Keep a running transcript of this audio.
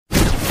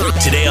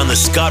Today on the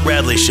Scott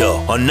Radley Show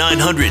on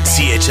 900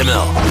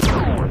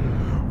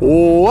 CHML.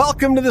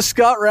 Welcome to the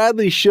Scott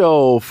Radley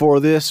Show for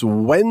this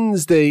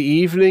Wednesday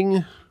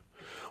evening.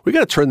 We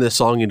got to turn this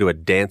song into a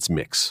dance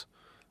mix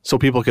so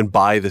people can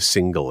buy the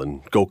single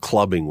and go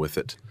clubbing with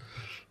it.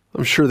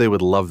 I'm sure they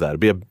would love that. It'd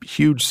be a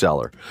huge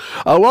seller.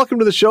 Welcome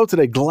to the show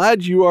today.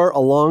 Glad you are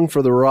along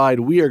for the ride.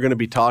 We are going to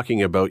be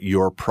talking about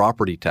your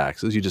property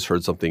taxes. You just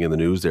heard something in the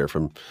news there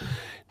from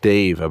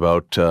Dave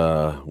about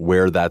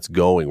where that's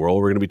going. Well,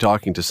 we're going to be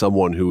talking to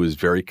someone who is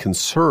very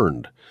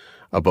concerned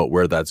about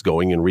where that's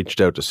going and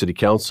reached out to City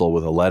Council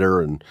with a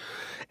letter. And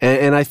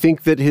I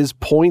think that his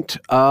point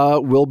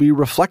will be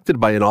reflected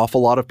by an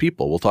awful lot of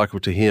people. We'll talk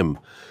to him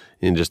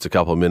in just a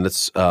couple of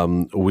minutes.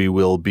 We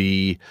will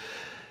be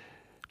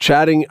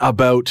chatting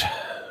about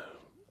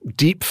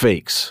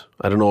deepfakes.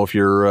 I don't know if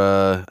you're,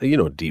 you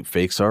know what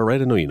deepfakes are,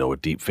 right? I know you know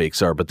what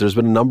deepfakes are, but there's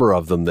been a number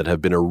of them that have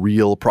been a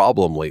real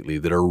problem lately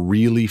that are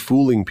really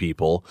fooling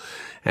people.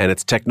 And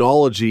it's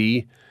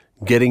technology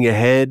getting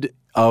ahead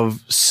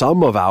of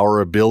some of our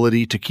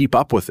ability to keep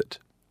up with it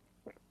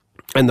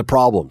and the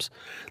problems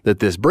that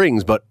this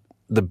brings. But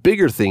the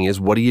bigger thing is,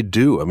 what do you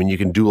do? I mean, you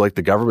can do like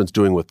the government's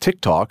doing with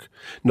TikTok,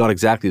 not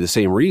exactly the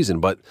same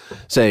reason, but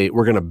say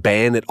we're going to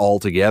ban it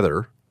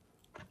altogether.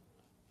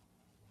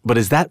 But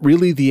is that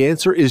really the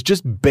answer? Is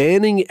just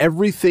banning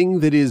everything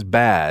that is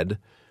bad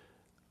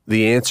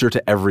the answer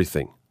to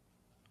everything?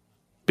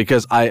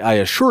 Because I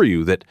assure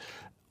you that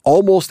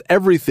almost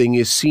everything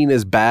is seen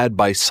as bad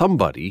by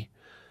somebody,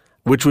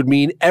 which would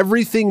mean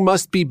everything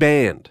must be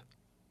banned.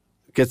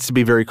 It gets to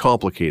be very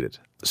complicated.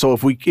 So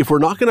if we're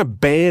not going to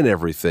ban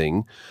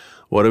everything,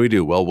 what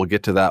do? Well, we'll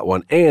get to that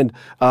one. And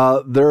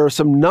there are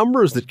some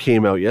numbers that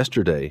came out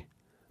yesterday,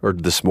 or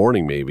this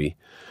morning maybe,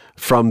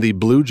 from the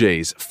Blue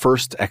Jays'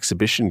 first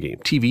exhibition game,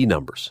 TV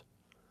numbers,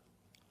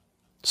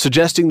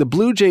 suggesting the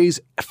Blue Jays'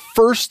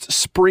 first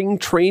spring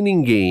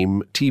training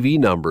game TV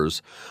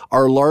numbers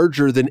are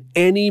larger than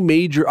any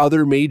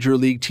other major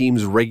league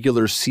team's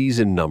regular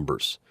season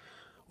numbers.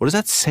 What does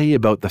that say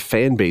about the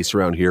fan base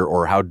around here,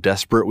 or how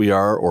desperate we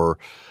are, or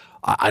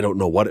I don't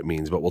know what it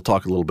means, but we'll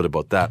talk a little bit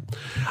about that.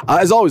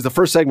 As always, the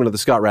first segment of the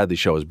Scott Radley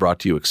Show is brought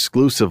to you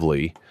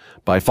exclusively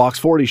by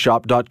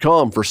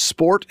Fox40shop.com. For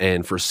sport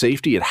and for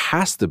safety, it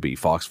has to be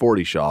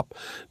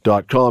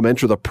Fox40shop.com.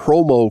 Enter the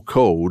promo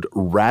code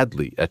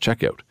RADLEY at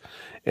checkout,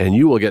 and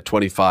you will get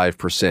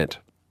 25%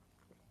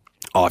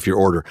 off your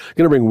order. I'm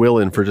going to bring Will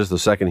in for just a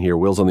second here.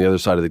 Will's on the other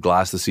side of the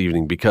glass this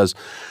evening because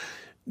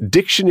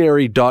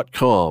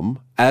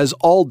dictionary.com, as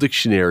all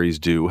dictionaries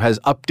do, has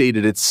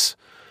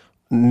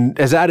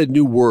added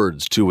new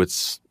words to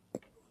its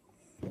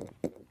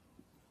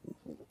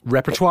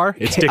repertoire.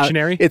 It's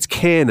dictionary. It's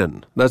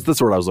canon. That's the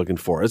word I was looking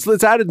for. It's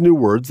added new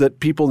words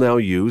that people now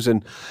use,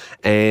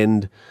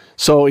 and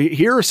so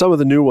here are some of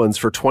the new ones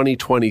for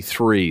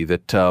 2023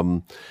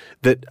 that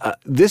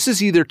this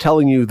is either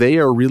telling you they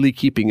are really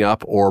keeping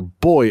up, or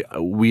boy,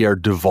 we are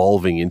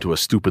devolving into a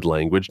stupid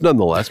language.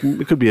 Nonetheless,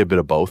 it could be a bit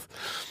of both.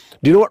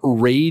 Do you know what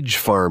rage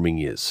farming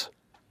is?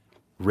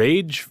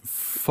 Rage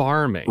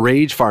farming.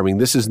 Rage farming.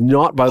 This is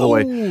not, by the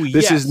way,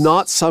 this is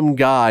not some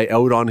guy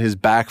out on his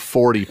back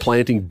 40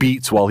 planting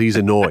beets while he's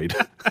annoyed.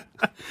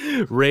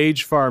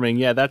 Rage farming.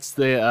 Yeah, that's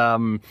the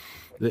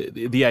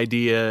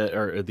idea,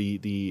 or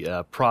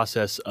the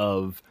process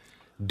of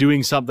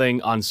doing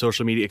something on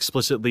social media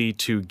explicitly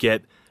to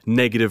get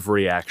negative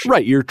reaction.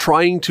 Right. You're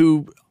trying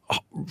to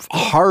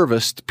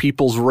harvest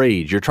people's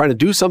rage. You're trying to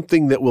do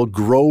something that will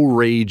grow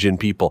rage in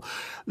people.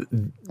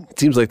 It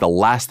seems like the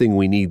last thing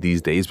we need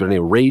these days, but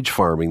anyway, rage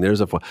farming.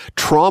 There's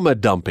trauma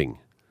dumping.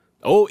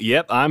 Oh,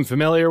 yep, I'm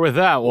familiar with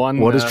that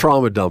one. What is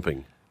trauma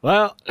dumping?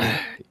 Well,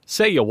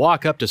 say you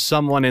walk up to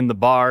someone in the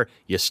bar,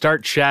 you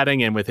start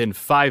chatting, and within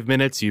 5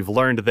 minutes, you've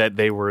learned that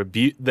they were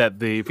that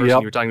the person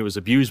you were talking to was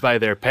abused by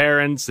their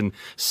parents and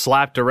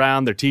slapped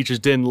around. Their teachers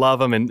didn't love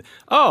them, and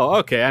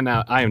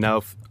I am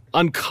now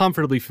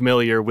uncomfortably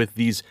familiar with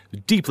these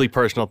deeply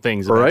personal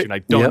things about you, and I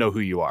don't know who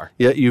you are.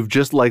 Yeah, you've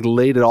just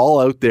laid it all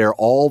out there,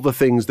 all the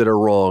things that are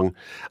wrong.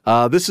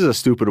 This is a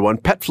stupid one.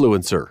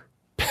 Petfluencer.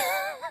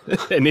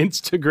 An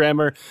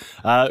Instagrammer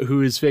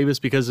who is famous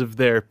because of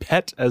their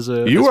pet as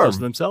opposed to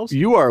themselves.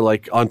 You are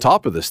on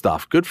top of this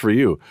stuff. Good for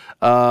you.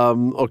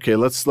 Okay,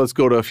 let's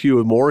go to a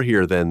few more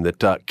here then. That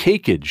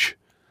cakeage.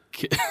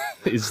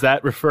 Is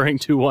that referring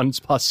to one's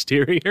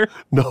posterior?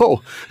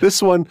 No,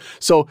 this one.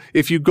 So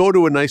if you go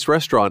to a nice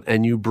restaurant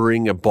and you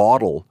bring a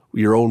bottle,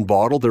 your own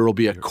bottle, there will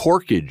be a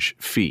corkage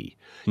fee.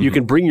 Mm-hmm. You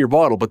can bring your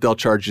bottle, but they'll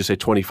charge you, say,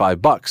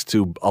 $25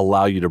 to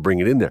allow you to bring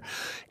it in there.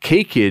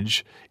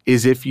 Cakeage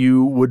is if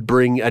you would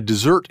bring a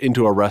dessert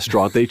into a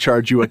restaurant, they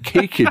charge you a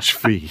cakeage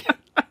fee.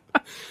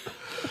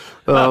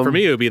 For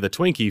me, it would be the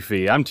Twinkie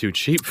fee. I'm too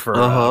cheap for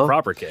a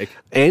proper cake.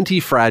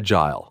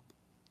 Anti-fragile.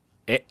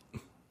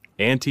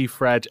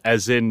 Anti-fragile,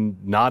 as in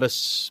not a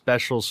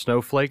special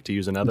snowflake, to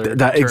use another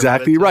term.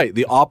 Exactly right.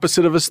 The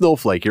opposite of a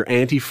snowflake. You're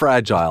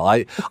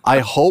anti-fragile. I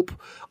hope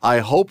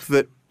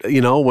that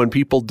when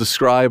people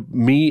describe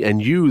me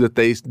and you, that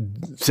they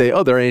say,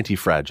 "Oh, they're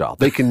anti-fragile.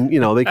 They can,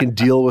 they can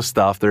deal with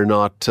stuff. They're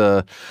not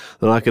going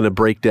to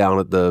break down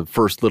at the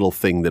first little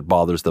thing that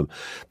bothers them."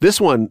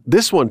 This one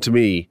to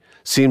me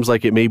seems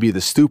like it may be the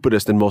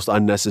stupidest and most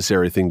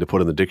unnecessary thing to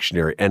put in the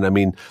dictionary. And I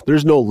mean,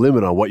 there's no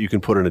limit on what you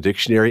can put in a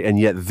dictionary, and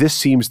yet this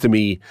seems to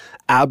me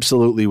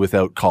absolutely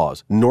without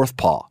cause.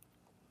 Northpaw.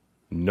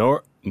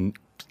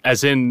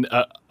 As in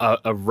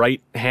a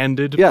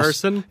right-handed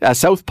person? Yeah,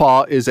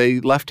 southpaw is a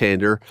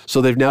left-hander,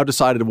 so they've now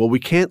decided, well, we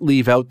can't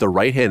leave out the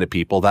right-handed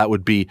people. That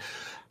would be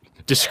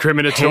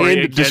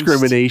discriminatory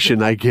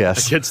discrimination, I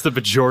guess. Against the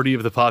majority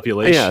of the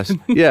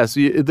population. Yes.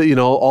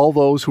 All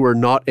those who are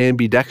not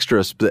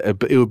ambidextrous,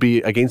 it would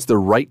be against the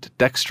right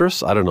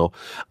dexterous. I don't know.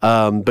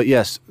 But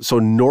yes, so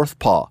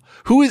northpaw.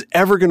 Who is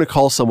ever going to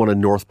call someone a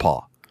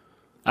northpaw?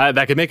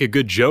 That could make a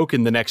good joke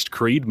in the next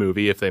Creed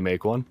movie if they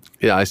make one.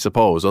 Yeah, I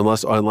suppose.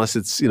 Unless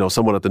it's,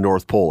 someone at the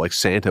North Pole, like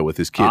Santa with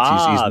his kids.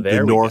 He's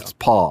the North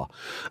Paw.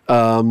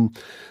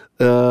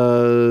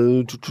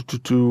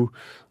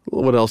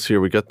 What else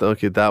here? We got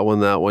that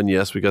one.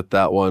 Yes, we got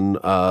that one.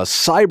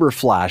 Cyber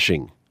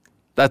flashing.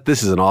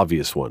 This is an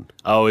obvious one.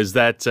 Oh, is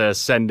that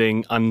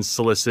sending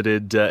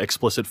unsolicited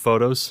explicit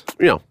photos?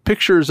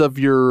 Pictures of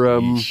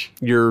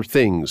your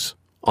things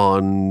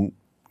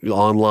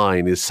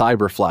online is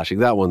cyber flashing.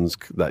 That one's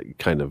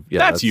kind of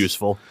that's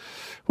useful.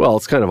 Well,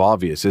 it's kind of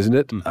obvious, isn't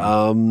it?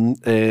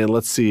 Mm-hmm. And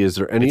let's see, is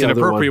there any it's other an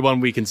appropriate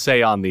one we can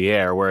say on the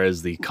air,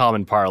 whereas the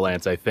common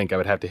parlance, I think I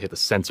would have to hit the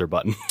censor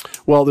button.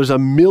 Well, there's a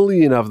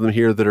million of them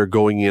here that are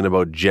going in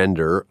about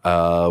gender.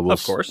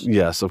 Of course.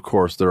 Yes, of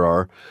course there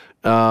are.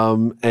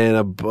 And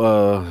a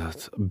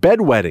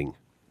bedwetting.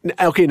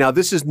 Okay, now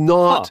this is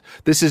not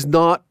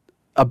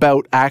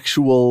about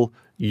actual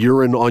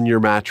urine on your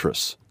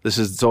mattress.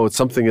 It's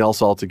something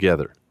else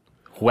altogether.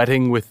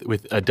 Wetting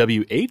with a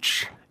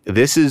WH?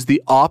 This is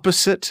the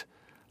opposite.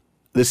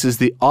 This is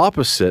the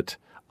opposite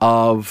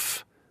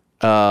of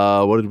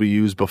what did we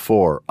use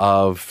before?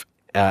 Of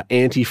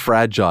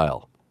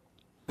anti-fragile.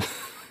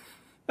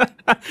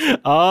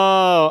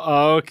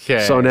 Oh,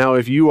 okay. So now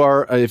if you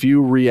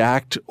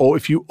overreact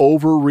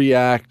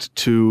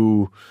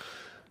to,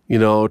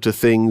 to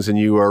things, and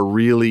you are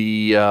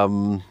really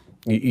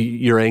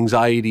your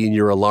anxiety and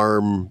your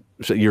alarm,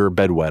 you're a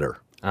bedwetter.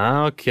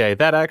 Okay,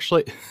 that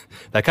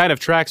kind of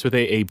tracks with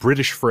a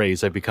British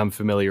phrase I've become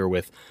familiar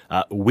with,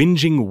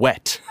 whinging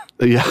wet.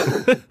 Yeah,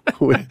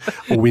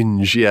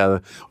 whinge, yeah.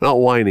 Not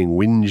whining,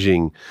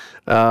 whinging.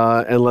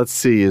 And let's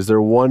see, is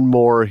there one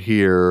more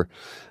here?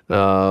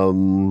 A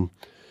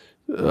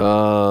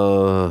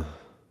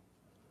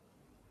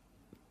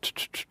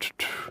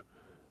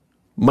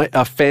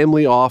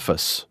family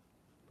office.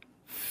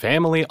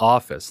 Family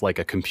office, like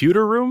a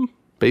computer room?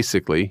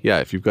 Basically, yeah,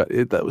 if you've got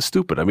it, that was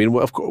stupid. I mean,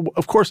 of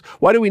course,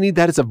 why do we need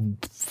that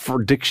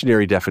for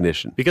dictionary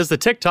definition? Because the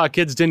TikTok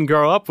kids didn't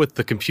grow up with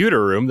the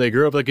computer room. They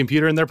grew up with a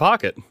computer in their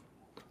pocket.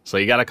 So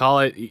you got to call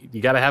it,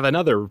 you got to have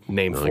another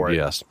name for it.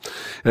 Yes.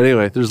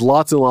 Anyway, there's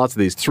lots and lots of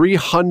these.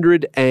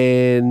 300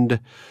 and...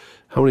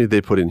 How many did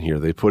they put in here?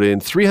 They put in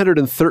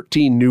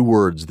 313 new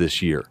words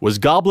this year. Was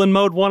Goblin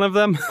Mode one of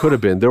them? Could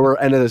have been. There were,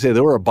 and as I say,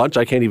 there were a bunch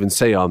I can't even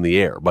say on the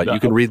air, but you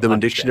can read them in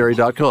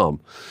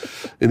dictionary.com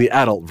in the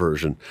adult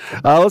version.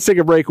 Let's take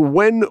a break.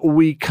 When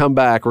we come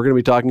back, we're going to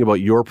be talking about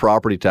your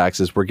property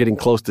taxes. We're getting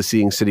close to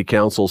seeing City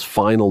Council's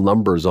final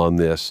numbers on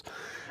this,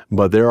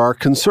 but there are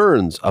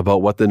concerns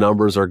about what the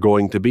numbers are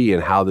going to be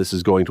and how this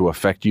is going to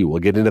affect you. We'll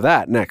get into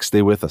that next.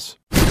 Stay with us.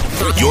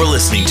 You're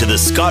listening to the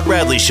Scott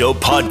Radley Show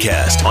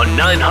podcast on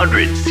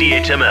 900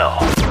 CHML.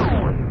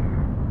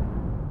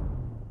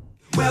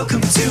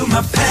 Welcome to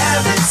my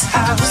parents'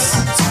 house.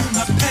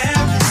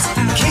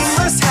 King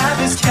must have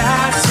his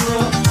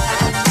castle.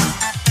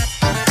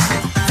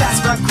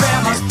 That's my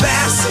grandma's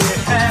basset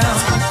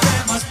house.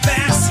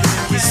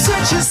 He's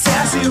such a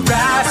sassy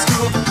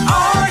rascal.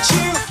 Aren't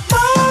you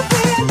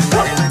moving?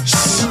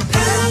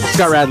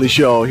 Scott Radley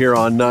Show here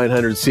on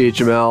 900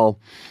 CHML.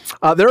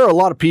 There are a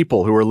lot of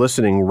people who are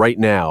listening right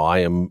now. I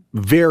am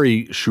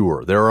very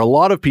sure there are a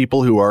lot of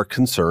people who are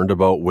concerned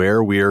about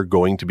where we are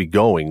going to be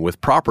going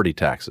with property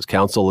taxes.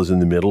 Council is in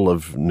the middle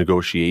of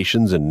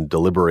negotiations and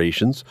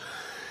deliberations.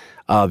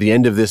 The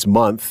end of this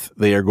month,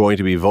 they are going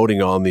to be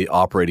voting on the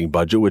operating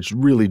budget, which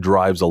really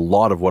drives a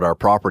lot of what our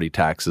property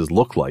taxes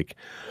look like.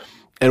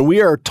 And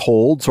we are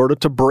told sort of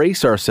to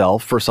brace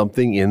ourselves for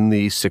something in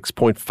the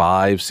 6.5,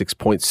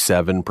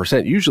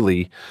 6.7%.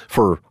 Usually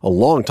for a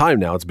long time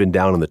now, it's been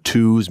down in the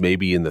 2s,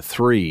 maybe in the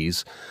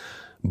 3s.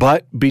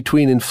 But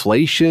between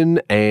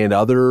inflation and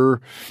other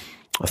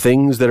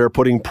things that are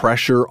putting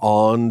pressure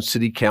on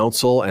City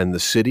Council and the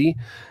city,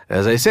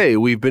 as I say,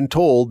 we've been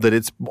told that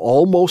it's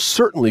almost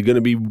certainly going to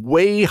be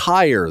way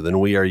higher than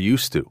we are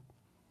used to.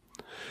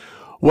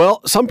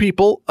 Well, some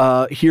people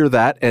hear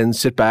that and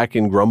sit back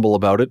and grumble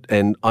about it,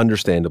 and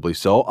understandably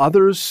so.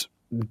 Others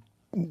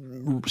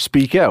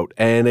speak out.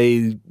 And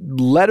a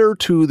letter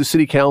to the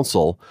City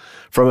Council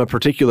from a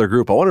particular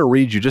group, I want to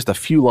read you just a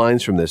few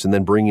lines from this and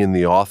then bring in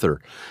the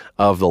author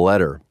of the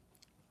letter.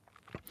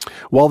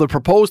 While the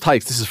proposed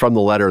hikes, this is from the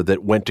letter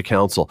that went to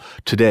council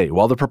today,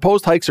 while the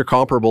proposed hikes are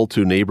comparable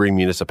to neighboring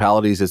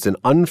municipalities, it's an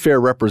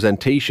unfair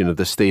representation of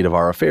the state of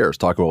our affairs,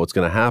 talking about what's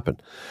going to happen.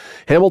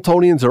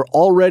 Hamiltonians are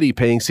already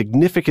paying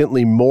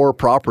significantly more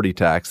property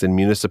tax than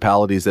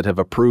municipalities that have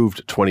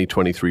approved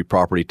 2023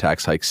 property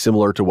tax hikes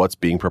similar to what's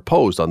being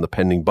proposed on the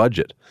pending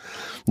budget.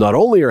 Not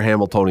only are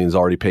Hamiltonians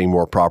already paying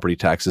more property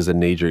taxes than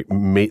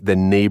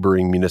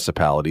neighboring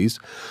municipalities,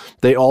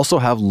 they also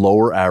have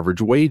lower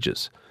average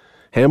wages.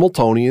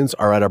 Hamiltonians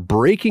are at a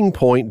breaking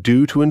point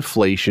due to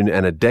inflation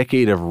and a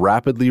decade of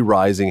rapidly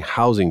rising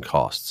housing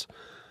costs.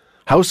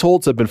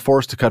 Households have been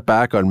forced to cut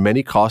back on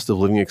many cost of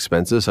living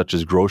expenses such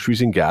as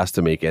groceries and gas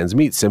to make ends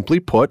meet. Simply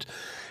put,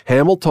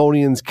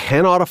 Hamiltonians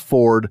cannot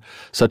afford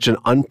such an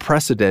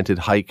unprecedented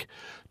hike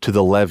to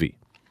the levy.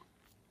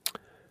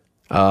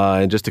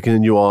 And just to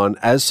continue on,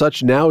 as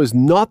such, now is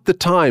not the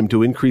time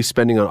to increase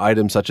spending on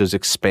items such as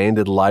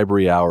expanded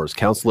library hours,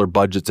 councillor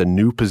budgets, and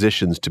new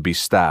positions to be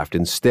staffed.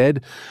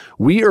 Instead,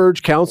 we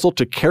urge council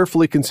to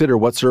carefully consider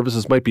what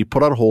services might be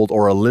put on hold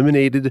or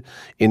eliminated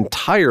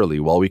entirely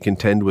while we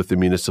contend with the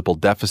municipal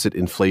deficit,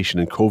 inflation,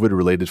 and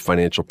COVID-related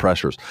financial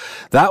pressures.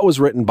 That was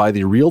written by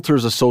the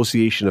Realtors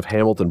Association of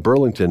Hamilton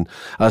Burlington,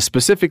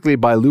 specifically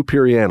by Lou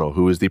Piriano,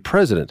 who is the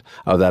president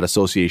of that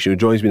association, who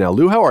joins me now.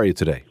 Lou, how are you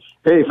today?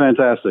 Hey,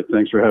 fantastic.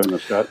 Thanks for having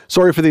us, Scott.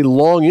 Sorry for the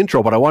long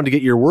intro, but I wanted to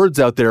get your words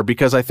out there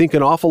because I think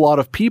an awful lot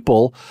of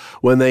people,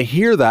 when they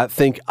hear that,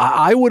 think,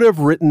 I would have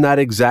written that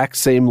exact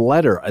same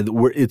letter.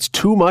 It's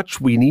too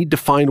much. We need to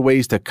find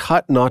ways to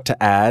cut, not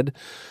to add.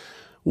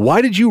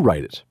 Why did you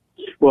write it?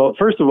 Well,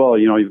 first of all,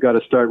 you've got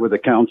to start with a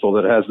council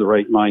that has the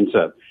right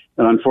mindset.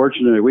 And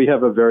unfortunately, we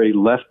have a very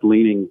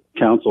left-leaning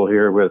council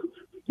here with,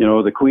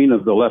 the queen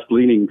of the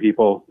left-leaning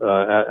people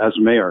as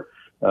mayor.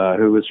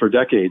 Who was for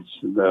decades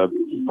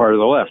part of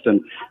the left.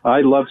 And I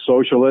love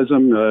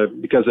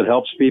socialism because it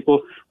helps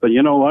people. But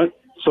you know what?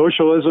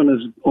 Socialism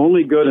is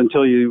only good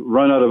until you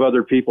run out of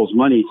other people's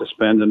money to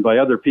spend. And by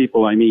other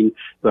people, I mean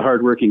the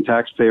hardworking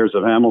taxpayers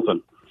of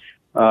Hamilton.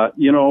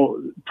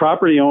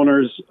 Property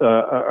owners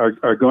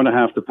are going to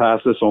have to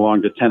pass this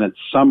along to tenants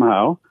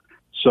somehow.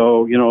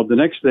 So, the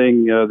next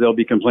thing they'll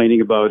be complaining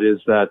about is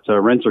that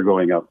rents are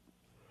going up.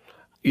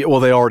 Yeah,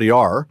 well, they already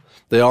are.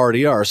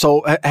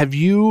 So have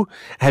you,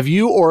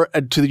 or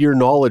to your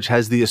knowledge,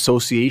 has the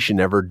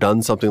association ever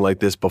done something like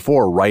this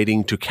before,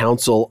 writing to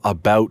council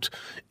about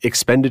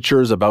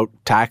expenditures, about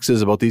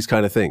taxes, about these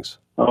kind of things?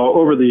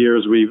 Over the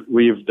years,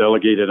 we've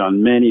delegated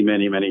on many,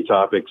 many, many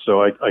topics,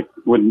 so I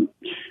wouldn't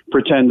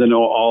pretend to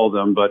know all of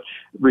them. But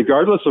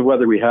regardless of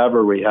whether we have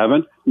or we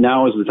haven't,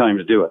 now is the time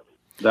to do it.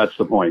 That's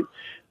the point.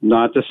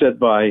 Not to sit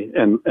by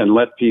and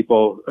let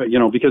people,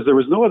 because there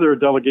was no other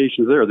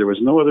delegations there. There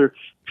was no other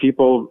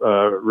people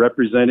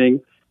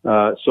representing.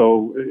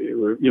 So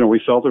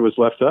we felt it was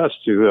left to us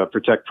to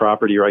protect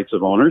property rights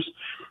of owners.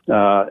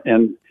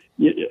 And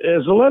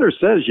as the letter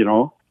says,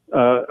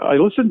 I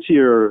listened to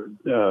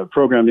your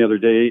program the other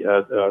day,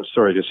 to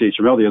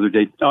CHML the other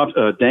day.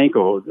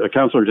 Danko,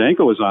 Councillor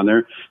Danko was on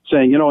there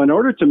saying, in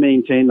order to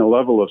maintain the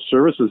level of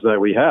services that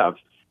we have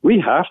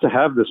to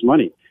have this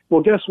money.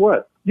 Well, guess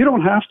what? You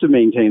don't have to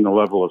maintain the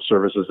level of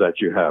services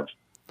that you have.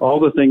 All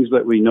the things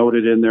that we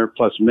noted in there,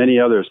 plus many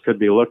others, could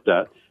be looked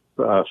at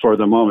for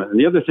the moment. And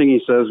the other thing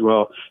he says,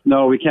 well,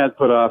 no, we can't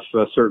put off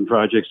certain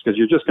projects because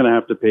you're just going to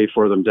have to pay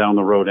for them down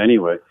the road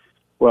anyway.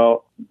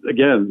 Well,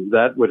 again,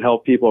 that would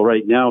help people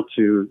right now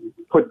to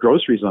put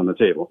groceries on the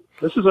table.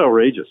 This is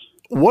outrageous.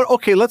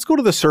 Okay, let's go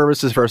to the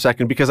services for a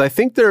second, because I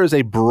think there is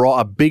a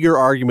bigger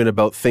argument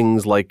about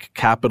things like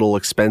capital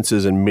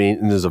expenses and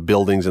maintenance of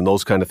buildings and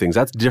those kind of things.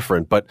 That's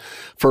different. But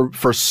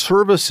for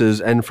services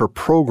and for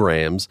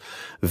programs,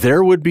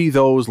 there would be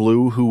those,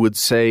 Lou, who would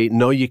say,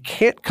 no, you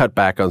can't cut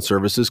back on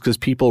services because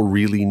people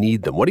really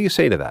need them. What do you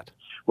say to that?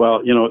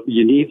 Well,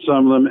 you need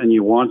some of them and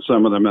you want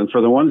some of them. And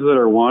for the ones that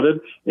are wanted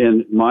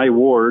in my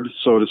ward,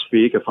 so to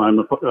speak, if I'm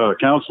a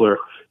counselor,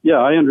 yeah,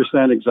 I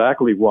understand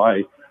exactly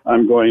why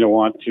I'm going to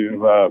want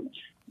to,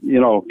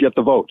 get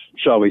the vote,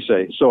 shall we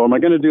say. So am I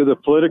going to do the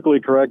politically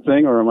correct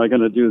thing or am I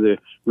going to do the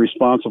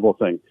responsible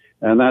thing?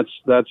 And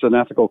that's an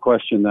ethical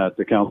question that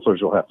the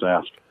counselors will have to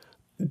ask.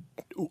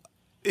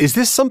 Is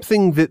this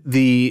something that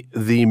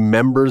the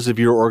members of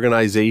your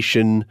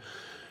organization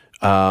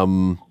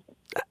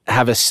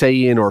have a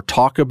say in or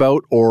talk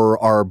about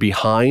or are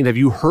behind? Have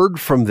you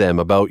heard from them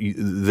about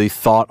the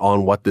thought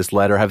on what this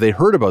letter? Have they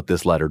heard about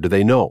this letter? Do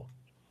they know?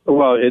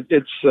 Well,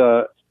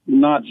 it's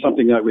not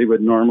something that we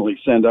would normally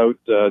send out,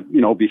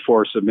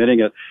 before submitting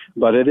it,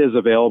 but it is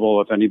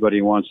available if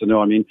anybody wants to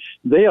know. I mean,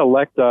 they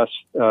elect us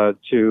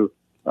to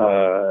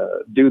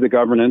do the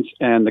governance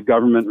and the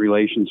government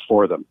relations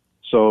for them.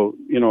 So,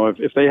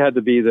 if they had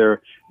to be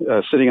there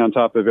sitting on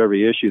top of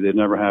every issue, they'd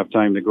never have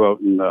time to go out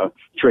and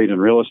trade in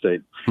real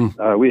estate.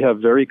 We have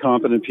very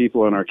competent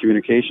people in our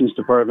communications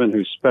department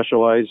who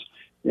specialize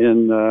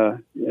in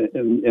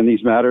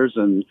these matters,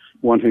 and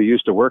one who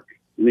used to work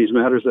in these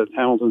matters at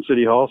Hamilton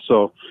City Hall.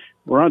 So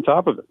we're on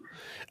top of it.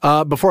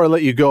 Before I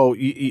let you go,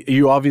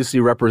 you obviously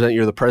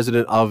you're the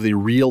president of the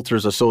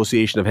Realtors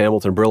Association of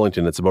Hamilton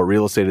Burlington. It's about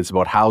real estate. It's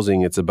about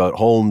housing. It's about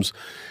homes.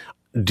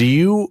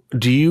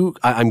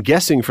 I'm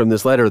guessing from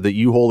this letter that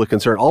you hold a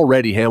concern.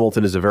 Already,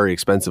 Hamilton is a very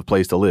expensive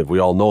place to live. We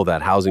all know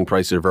that. Housing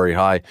prices are very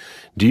high.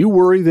 Do you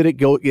worry that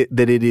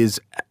it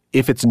is,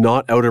 if it's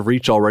not out of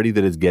reach already,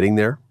 that it's getting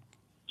there?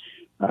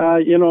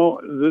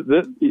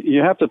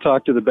 You have to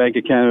talk to the Bank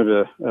of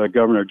Canada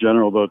Governor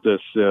General about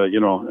this,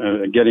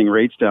 getting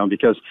rates down,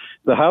 because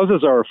the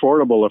houses are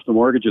affordable if the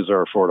mortgages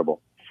are affordable.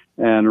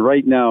 And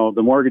right now,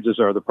 the mortgages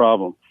are the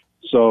problem.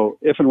 So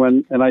if and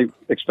when, and I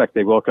expect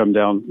they will come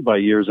down by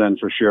year's end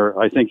for sure,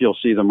 I think you'll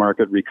see the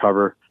market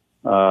recover.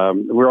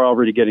 We're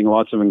already getting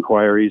lots of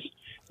inquiries.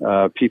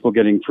 People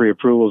getting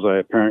pre-approvals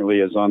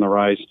apparently is on the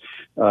rise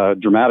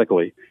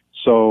dramatically.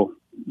 So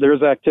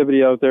there's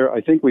activity out there.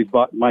 I think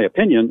my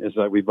opinion is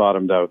that we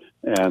bottomed out.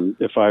 And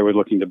if I were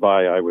looking to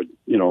buy, I would,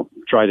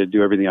 try to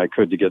do everything I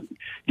could to get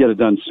it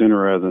done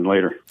sooner rather than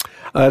later.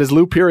 It is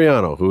Lou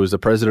Piriano, who is the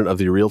president of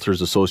the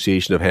Realtors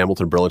Association of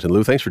Hamilton Burlington.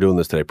 Lou, thanks for doing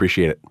this today.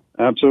 Appreciate it.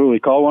 Absolutely.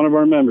 Call one of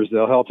our members.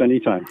 They'll help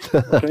anytime.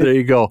 Okay? There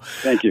you go.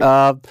 Thank you.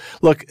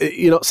 Look,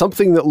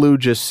 something that Lou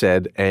just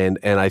said, and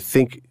I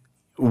think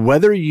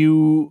let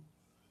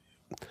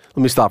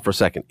me stop for a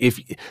second. If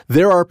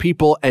there are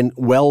people, and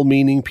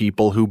well-meaning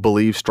people, who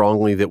believe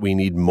strongly that we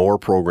need more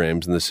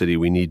programs in the city,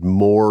 we need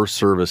more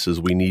services,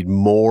 we need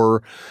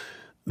more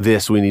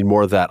this, we need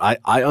more of that.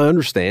 I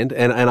understand,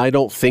 and I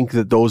don't think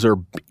that those are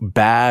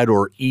bad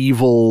or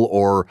evil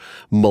or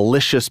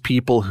malicious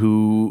people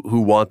who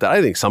want that.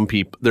 I think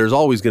there's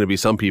always going to be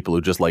some people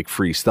who just like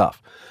free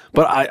stuff.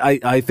 But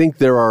I think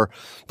there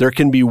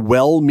can be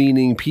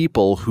well-meaning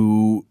people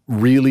who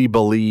really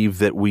believe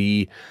that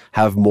we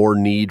have more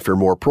need for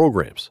more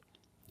programs.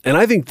 And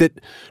I think that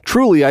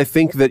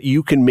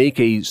you can make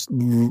a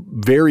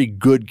very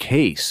good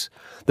case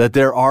that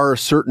there are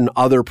certain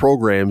other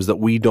programs that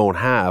we don't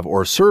have,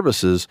 or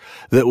services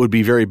that would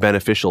be very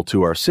beneficial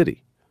to our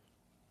city.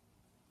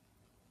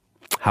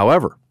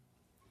 However,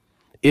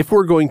 if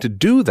we're going to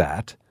do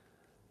that,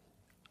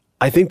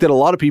 I think that a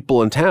lot of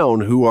people in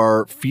town who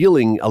are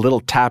feeling a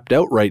little tapped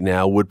out right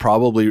now would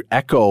probably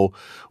echo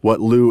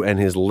what Lou and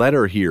his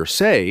letter here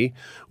say,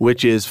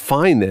 which is,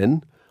 fine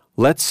then,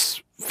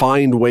 let's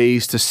find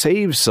ways to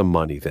save some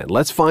money then.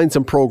 Let's find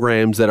some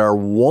programs that are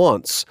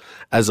wants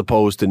as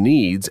opposed to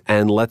needs,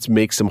 and let's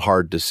make some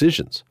hard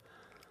decisions.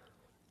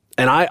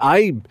 And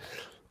I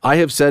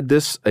have said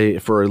this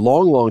for a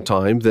long, long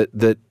time,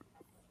 that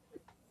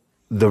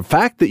the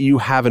fact that you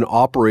have an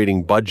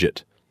operating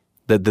budget,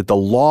 that the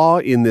law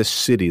in this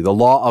city, the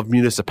law of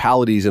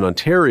municipalities in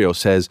Ontario,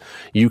 says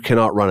you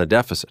cannot run a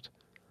deficit.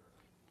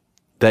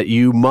 That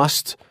you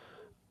must,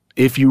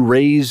 if you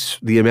raise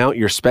the amount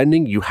you're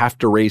spending, you have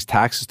to raise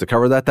taxes to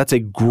cover that. That's a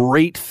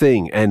great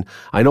thing. And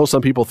I know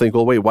some people think,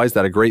 well, wait, why is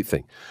that a great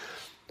thing?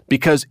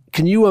 Because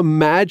can you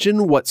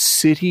imagine what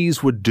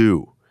cities would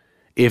do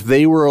if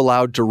they were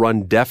allowed to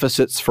run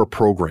deficits for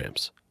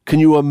programs? Can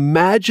you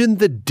imagine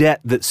the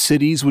debt that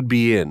cities would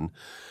be in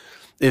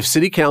if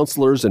city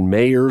councillors and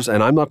mayors,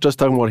 and I'm not just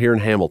talking about here in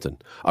Hamilton,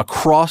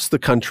 across the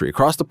country,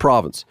 across the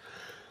province,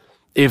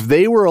 if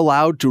they were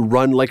allowed to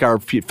run, like our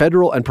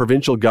federal and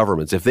provincial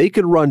governments, if they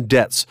could run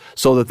debts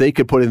so that they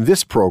could put in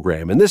this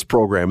program and this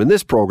program and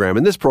this program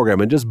and this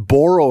program and just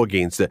borrow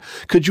against it,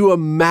 could you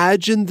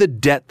imagine the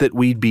debt that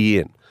we'd be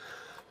in?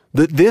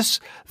 That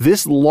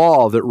this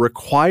law that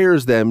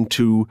requires them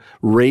to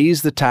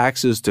raise the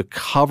taxes to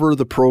cover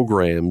the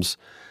programs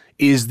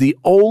is the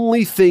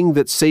only thing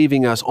that's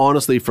saving us,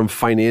 honestly, from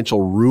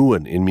financial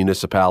ruin in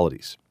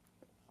municipalities.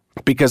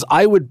 Because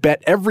I would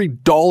bet every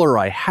dollar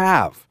I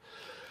have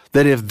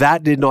that if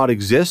that did not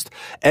exist,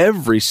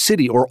 every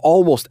city, or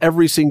almost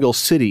every single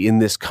city in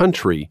this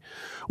country,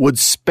 would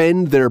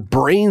spend their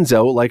brains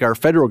out like our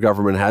federal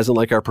government has and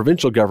like our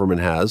provincial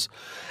government has,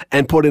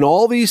 and put in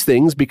all these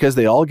things because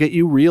they all get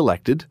you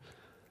reelected,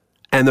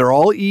 and they're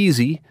all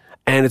easy,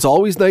 and it's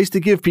always nice to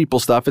give people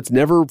stuff. It's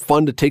never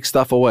fun to take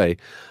stuff away.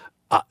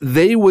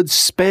 They would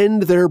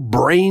spend their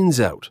brains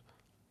out.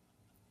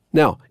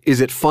 Now,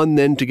 is it fun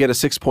then to get a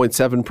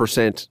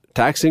 6.7%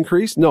 tax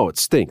increase? No, it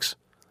stinks.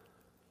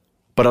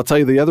 But I'll tell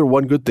you the other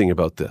one good thing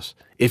about this.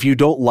 If you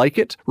don't like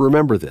it,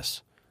 remember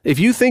this. If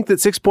you think that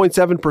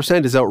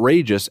 6.7% is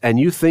outrageous and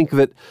you think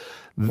that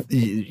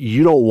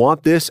you don't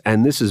want this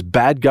and this is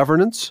bad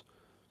governance,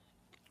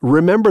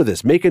 remember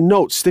this. Make a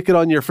note, stick it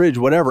on your fridge,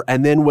 whatever.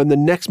 And then when the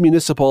next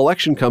municipal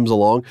election comes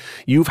along,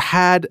 you've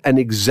had an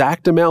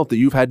exact amount that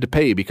you've had to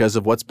pay because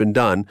of what's been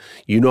done.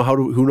 You know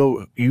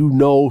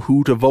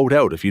who to vote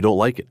out if you don't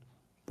like it,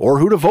 or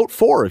who to vote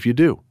for if you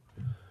do.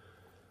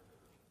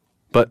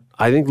 But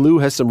I think Lou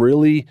has some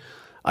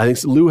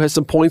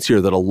points here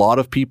that a lot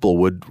of people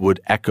would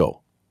echo.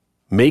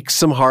 Make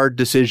some hard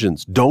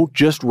decisions. Don't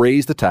just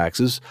raise the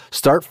taxes.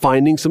 Start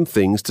finding some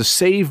things to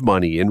save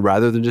money in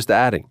rather than just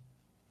adding.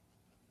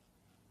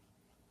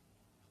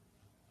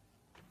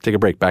 Take a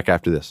break. Back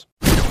after this.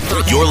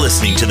 You're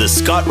listening to the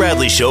Scott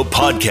Radley Show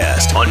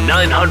podcast on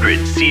 900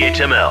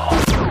 CHML.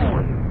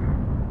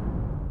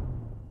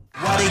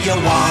 you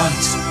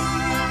want.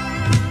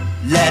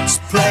 Let's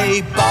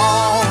play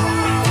ball.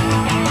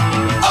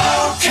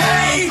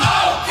 Okay,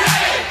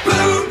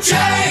 Blue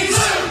Jays,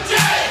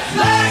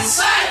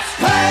 let's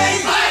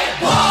play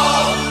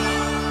ball.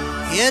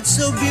 It's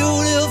a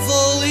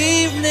beautiful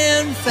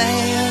evening,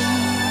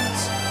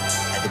 fans,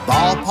 at the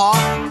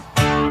ballpark,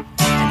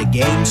 and the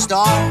game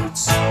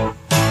starts.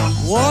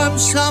 Warm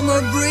summer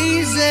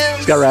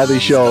breezes. Scott Radley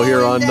Show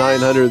here on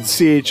 900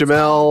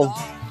 CHML.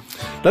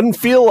 Doesn't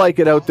feel like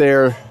it out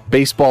there,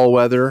 baseball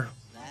weather.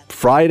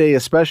 Friday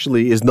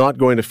especially is not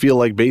going to feel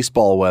like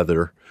baseball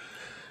weather.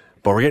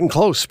 But we're getting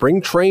close.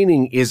 Spring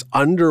training is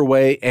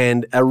underway,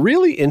 and a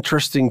really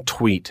interesting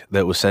tweet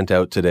that was sent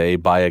out today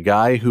by a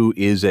guy who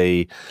is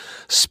a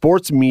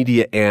sports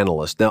media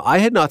analyst. Now, I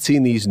had not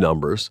seen these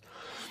numbers,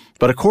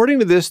 but according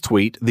to this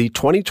tweet, the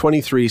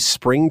 2023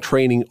 spring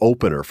training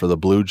opener for the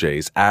Blue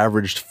Jays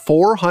averaged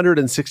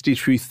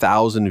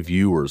 463,000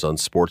 viewers on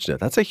Sportsnet.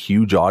 That's a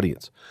huge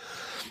audience.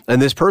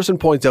 And this person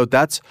points out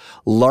that's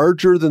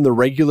larger than the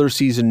regular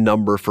season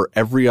number for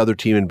every other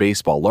team in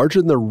baseball, larger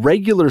than the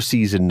regular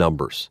season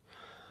numbers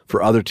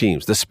for other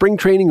teams. The spring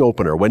training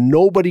opener, when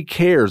nobody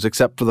cares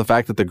except for the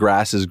fact that the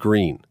grass is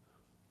green.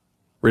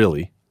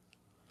 Really?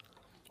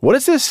 What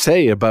does this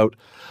say about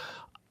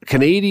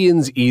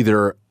Canadians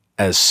either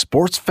as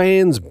sports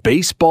fans,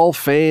 baseball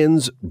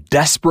fans,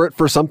 desperate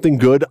for something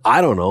good?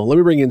 I don't know. Let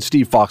me bring in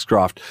Steve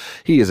Foxcroft.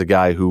 He is a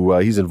guy who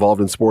he's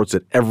involved in sports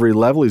at every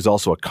level. He's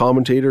also a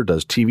commentator,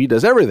 does TV,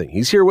 does everything.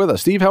 He's here with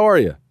us. Steve, how are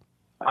you?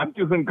 I'm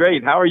doing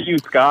great. How are you,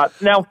 Scott?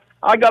 Now,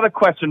 I got a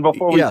question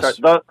before we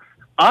start.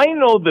 I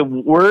know the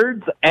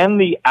words and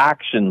the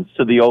actions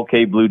to the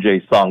OK Blue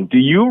Jays song. Do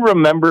you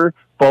remember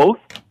both?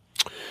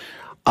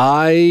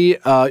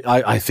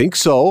 I think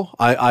so.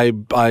 I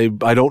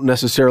don't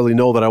necessarily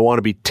know that I want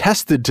to be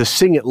tested to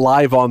sing it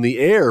live on the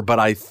air, but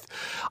I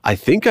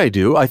think I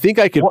do. I think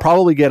I could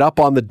probably get up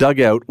on the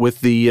dugout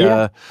with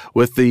the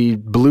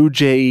Blue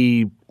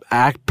Jay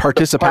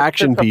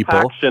participation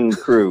people,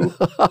 crew,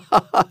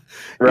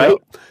 right?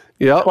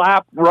 Yeah.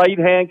 Clap right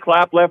hand,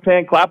 clap left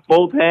hand, clap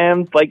both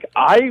hands. Like,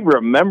 I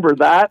remember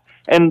that,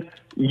 and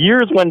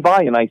years went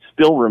by, and I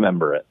still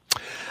remember it.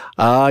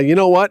 You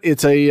know what?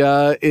 It's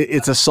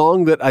a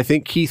song that I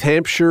think Keith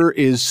Hampshire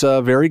is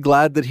very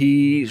glad that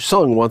he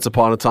sung once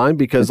upon a time,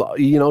 because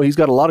he's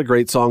got a lot of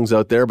great songs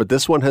out there, but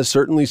this one has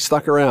certainly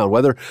stuck around.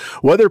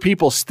 Whether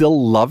people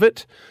still love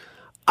it,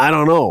 I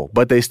don't know,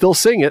 but they still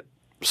sing it.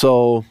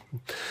 So,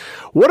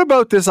 what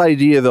about this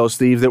idea, though,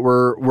 Steve, that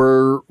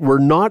we're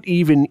not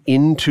even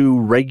into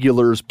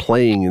regulars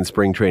playing in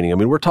spring training? I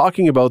mean, we're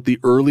talking about the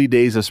early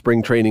days of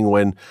spring training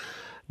when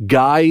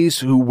guys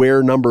who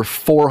wear number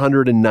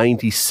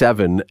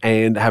 497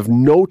 and have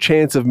no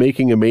chance of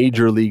making a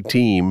major league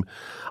team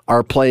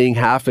are playing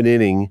half an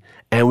inning,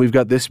 and we've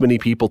got this many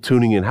people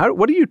tuning in.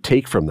 What do you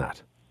take from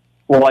that?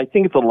 Well, I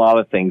think it's a lot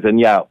of things. And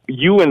yeah,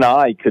 you and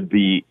I could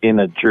be in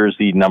a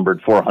jersey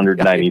numbered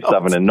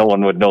 497 and no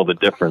one would know the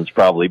difference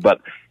probably. But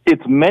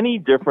it's many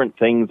different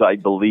things, I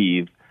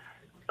believe.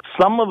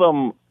 Some of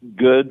them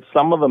good,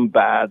 some of them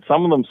bad,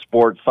 some of them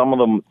sports, some of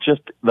them just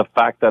the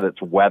fact that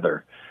it's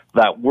weather,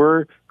 that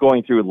we're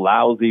going through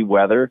lousy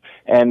weather.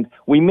 And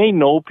we may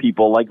know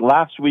people, like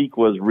last week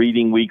was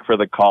reading week for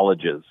the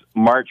colleges.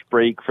 March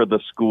break for the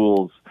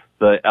schools,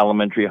 the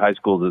elementary, high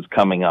schools is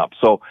coming up.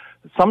 So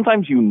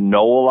sometimes a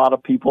lot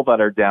of people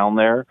that are down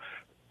there.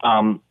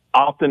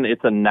 Often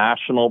it's a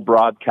national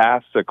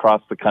broadcast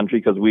across the country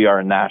because we are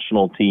a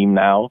national team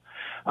now.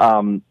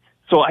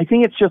 So I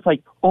think it's just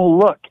like, oh,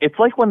 look, it's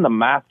like when the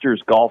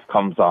Masters golf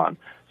comes on.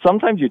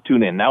 Sometimes you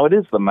tune in. Now it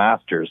is the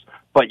Masters,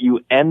 but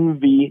you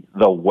envy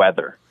the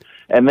weather.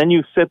 And then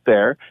you sit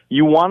there,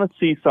 you want to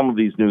see some of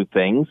these new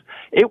things.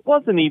 It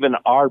wasn't even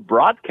our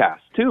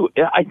broadcast, too.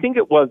 I think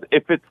it was,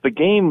 if it's the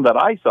game that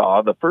I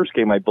saw, the first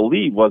game, I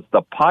believe, was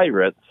the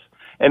Pirates,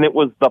 and it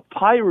was the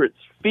Pirates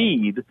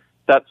feed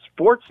that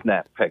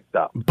Sportsnet picked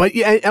up. But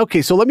yeah,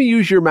 okay, so let me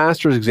use your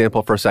Masters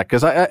example for a sec,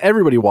 because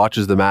everybody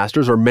watches the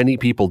Masters, or many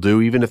people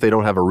do, even if they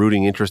don't have a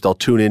rooting interest, they'll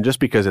tune in just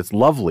because it's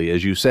lovely,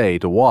 as you say,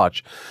 to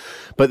watch.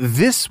 But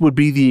this would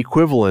be the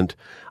equivalent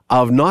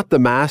of not the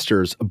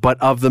Masters,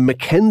 but of the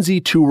Mackenzie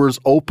Tours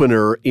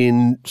opener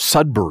in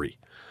Sudbury.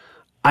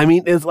 I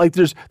mean, it's like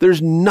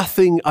there's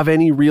nothing of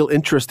any real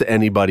interest to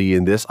anybody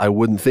in this, I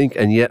wouldn't think,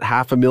 and yet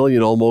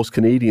 500,000 almost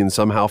Canadians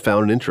somehow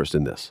found an interest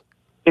in this.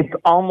 It's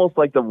almost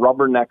like the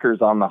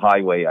rubberneckers on the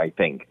highway, I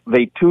think.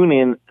 They tune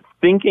in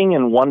thinking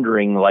and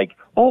wondering, like,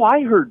 oh,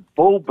 I heard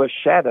Bo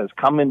Bichette has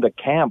come into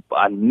camp,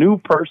 a new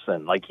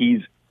person, like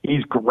he's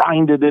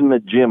grinded in the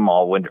gym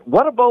all winter.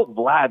 What about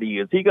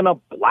Vladdy? Is he going to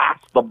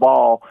blast the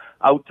ball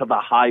out to the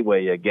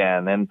highway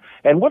again?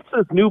 And what's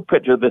this new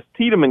pitcher, this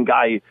Tiedemann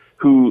guy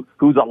who's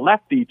a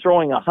lefty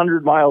throwing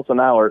 100 miles an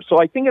hour? So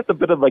I think it's a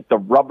bit of like the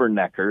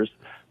rubberneckers,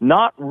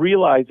 not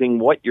realizing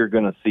what you're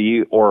going to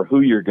see or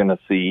who you're going to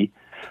see.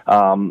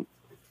 And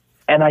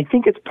I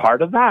think it's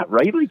part of that,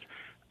 right? Like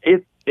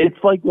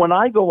it's like when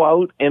I go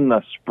out in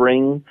the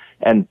spring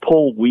and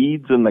pull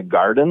weeds in the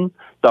garden,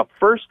 the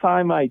first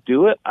time I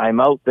do it, I'm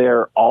out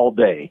there all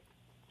day.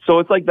 So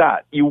it's like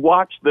that. You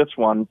watch this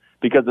one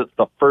because it's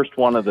the first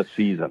one of the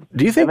season.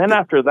 Do you think? And then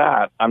after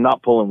that, I'm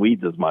not pulling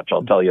weeds as much,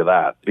 I'll tell you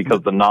that,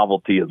 because the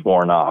novelty is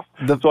worn off.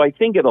 So I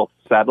think it'll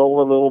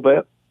settle a little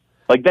bit.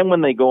 Like then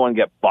when they go and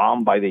get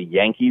bombed by the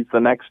Yankees the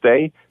next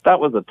day, that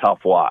was a tough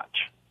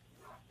watch.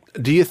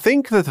 Do you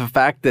think that the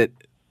fact that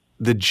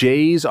the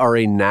Jays are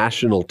a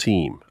national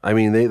team, I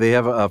mean, they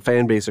have a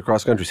fan base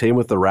across the country, same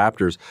with the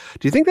Raptors,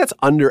 do you think that's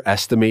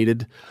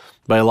underestimated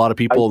by a lot of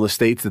people in the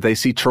States, that they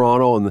see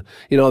Toronto and,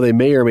 they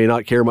may or may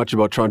not care much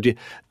about Toronto?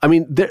 I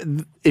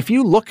mean, if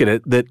you look at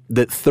it,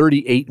 that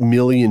 38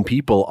 million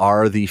people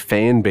are the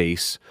fan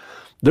base,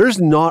 there's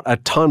not a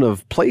ton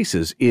of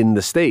places in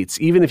the States,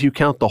 even if you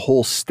count the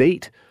whole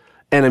state.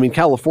 And I mean,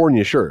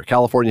 California, sure.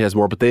 California has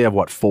more, but they have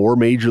 4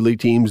 major league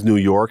teams. New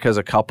York has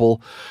a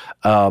couple.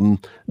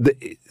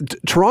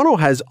 Toronto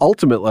has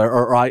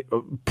ultimately,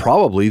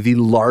 probably the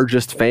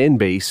largest fan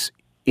base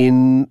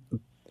in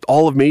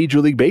all of Major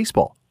League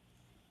Baseball.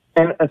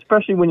 And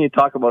especially when you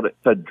talk about it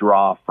to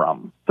draw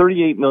from,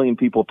 38 million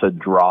people to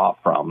draw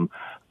from.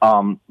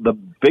 The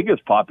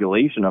biggest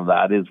population of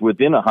that is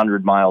within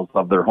 100 miles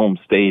of their home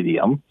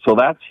stadium. So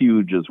that's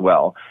huge as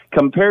well.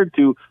 Compared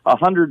to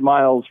 100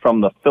 miles from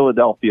the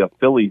Philadelphia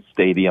Phillies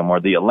stadium or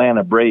the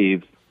Atlanta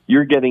Braves,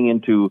 you're getting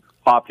into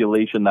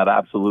population that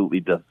absolutely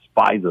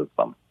despises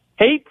them,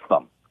 hates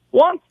them,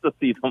 wants to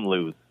see them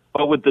lose.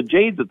 But with the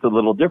Jays, it's a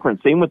little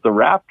different. Same with the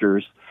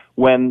Raptors.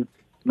 When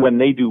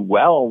they do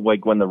well,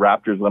 like when the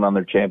Raptors went on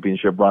their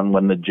championship run,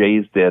 when the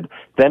Jays did,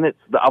 then it's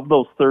of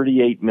those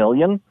 38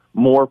 million,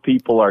 more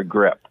people are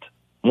gripped.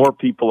 More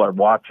people are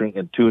watching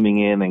and tuning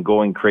in and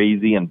going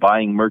crazy and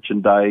buying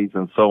merchandise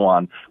and so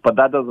on. But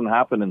that doesn't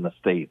happen in the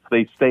States.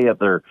 They stay at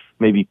their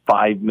maybe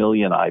 5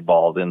 million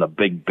eyeballs in the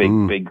big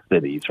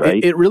cities,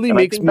 right? It really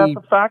makes that's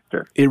a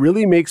factor. It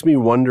really makes me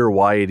wonder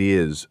why it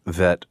is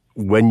that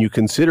when you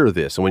consider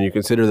this, and when you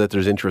consider that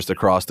there's interest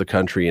across the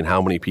country and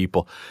how many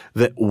people,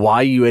 that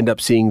why you end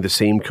up seeing the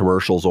same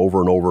commercials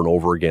over and over and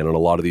over again on a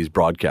lot of these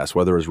broadcasts,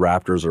 whether it's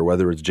Raptors or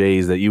whether it's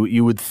Jays, that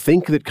you would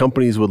think that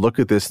companies would look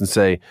at this and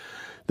say,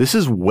 this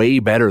is way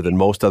better than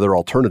most other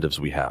alternatives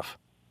we have.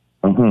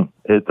 Mm-hmm.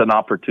 It's an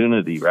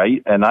opportunity,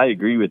 right? And I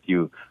agree with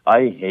you.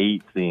 I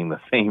hate seeing the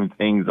same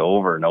things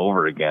over and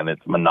over again.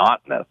 It's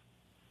monotonous.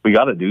 We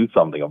got to do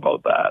something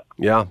about that.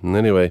 Yeah.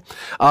 Anyway,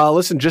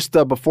 listen, just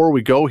before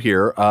we go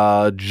here,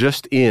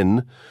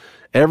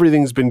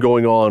 everything's been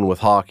going on with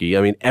hockey.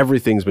 I mean,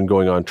 everything's been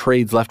going on.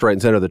 Trades left, right,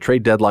 and center. The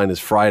trade deadline is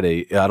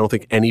Friday. I don't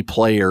think any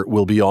player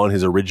will be on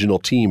his original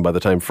team by the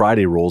time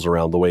Friday rolls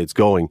around the way it's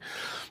going.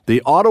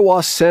 The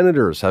Ottawa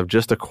Senators have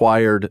just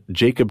acquired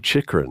Jacob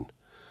Chychrun,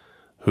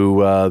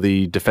 who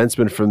the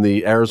defenseman from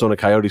the Arizona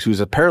Coyotes, who's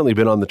apparently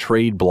been on the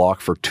trade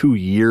block for 2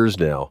 years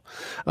now.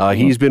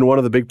 He's been one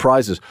of the big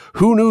prizes.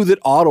 Who knew that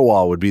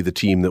Ottawa would be the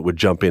team that would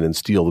jump in and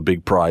steal the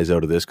big prize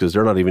out of this, because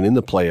they're not even in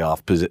the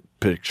playoff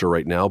picture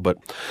right now, but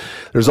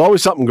there's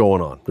always something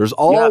going on. There's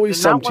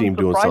always some team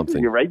doing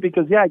something. You, right?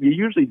 Because, you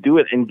usually do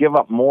it and give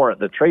up more at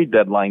the trade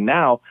deadline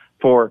now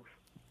for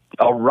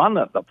a run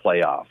at the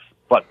playoffs.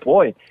 But,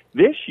 boy,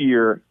 this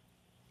year,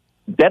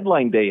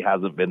 deadline day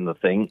hasn't been the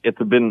thing.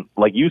 It's been,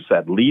 like you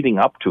said, leading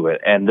up to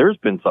it. And there's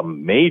been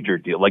some major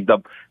deals. Like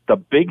the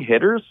big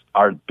hitters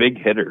are big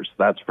hitters,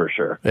 that's for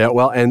sure. Yeah,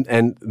 well,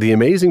 and the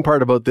amazing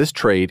part about this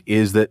trade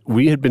is that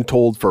we had been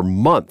told for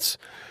months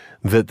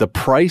that the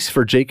price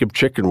for Jacob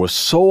Chychrun was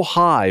so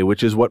high,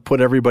 which is what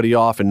put everybody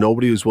off and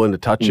nobody was willing to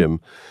touch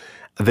him.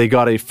 They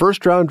got a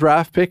first-round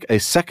draft pick, a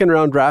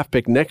second-round draft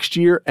pick next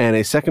year, and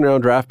a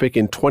second-round draft pick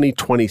in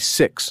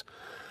 2026.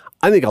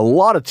 I think a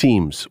lot of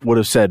teams would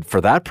have said,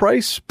 for that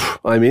price,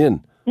 I'm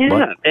in.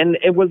 Yeah, and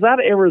was that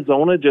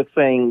Arizona just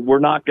saying, we're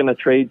not going to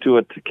trade to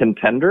a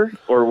contender?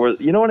 Or,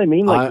 you know what I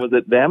mean? Was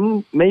it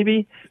them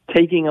maybe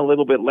taking a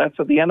little bit less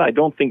at the end? I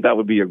don't think that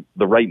would be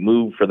the right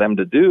move for them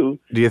to do.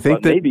 Do you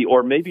think that?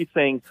 Maybe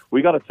saying,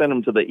 we got to send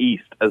them to the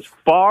east, as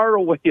far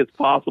away as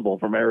possible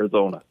from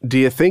Arizona. Do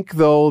you think,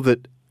 though,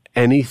 that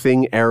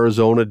anything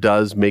Arizona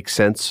does makes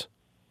sense?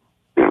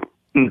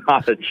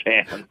 Not a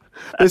chance.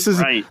 This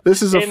is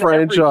a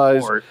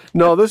franchise.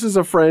 No, this is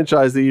a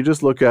franchise that you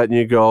just look at and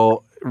you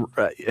go,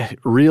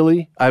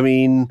 really? I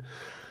mean,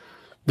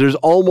 there's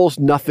almost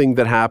nothing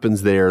that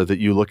happens there that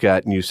you look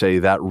at and you say,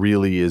 that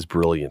really is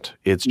brilliant.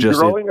 It's just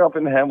growing up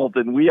in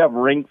Hamilton, we have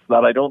rinks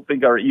that I don't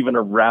think are even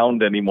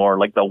around anymore,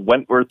 like the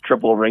Wentworth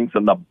triple rinks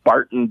and the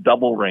Barton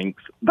double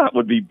rinks. That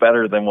would be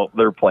better than what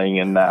they're playing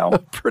in now.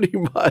 Pretty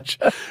much.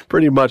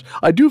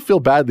 I do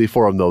feel badly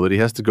for him, though, that he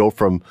has to go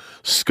from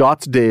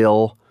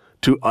Scottsdale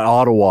to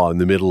Ottawa in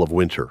the middle of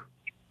winter.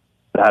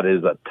 That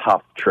is a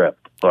tough trip,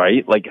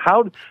 right? Like,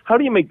 how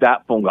do you make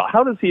that phone call?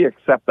 How does he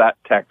accept that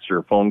text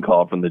or phone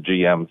call from the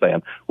GM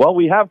saying, well,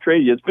 we have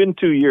traded you. It's been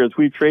 2 years.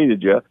 We've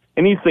traded you.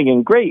 And he's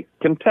thinking, great,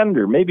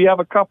 contender, maybe have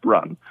a cup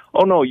run.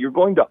 Oh, no, you're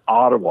going to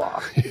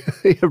Ottawa.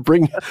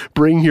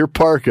 Bring your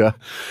parka.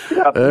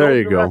 Yeah, there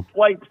you go.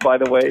 Flights, by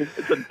the way.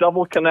 It's a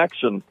double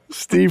connection.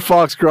 Steve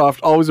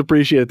Foxcroft, always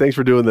appreciate it. Thanks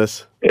for doing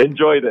this.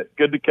 Enjoyed it.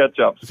 Good to catch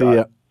up, Scott. See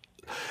ya.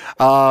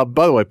 By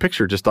the way,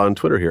 picture just on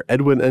Twitter here.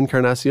 Edwin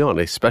Encarnacion,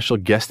 a special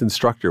guest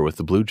instructor with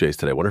the Blue Jays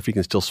today. I wonder if he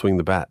can still swing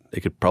the bat. They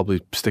could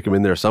probably stick him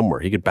in there somewhere.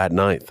 He could bat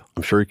ninth.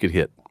 I'm sure he could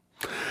hit.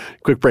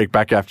 Quick break.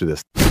 Back after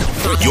this.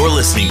 You're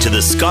listening to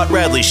the Scott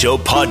Radley Show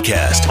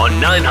podcast on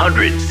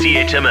 900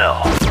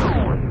 CHML.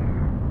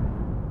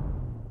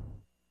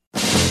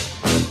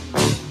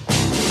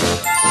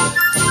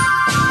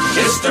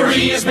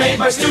 History is made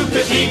by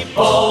stupid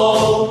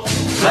people.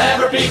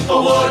 Clever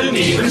people wouldn't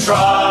even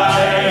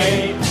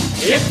try.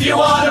 If you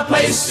want a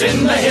place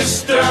in the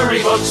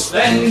history books,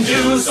 then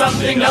do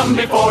something dumb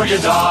before you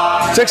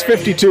die.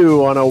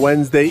 6:52 on a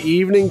Wednesday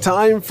evening.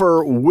 Time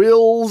for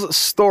Will's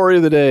story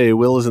of the day.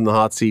 Will is in the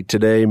hot seat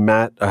today.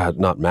 Ben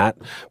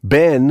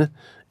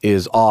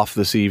is off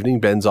this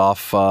evening. Ben's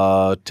off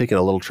taking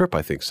a little trip,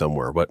 I think,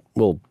 somewhere. But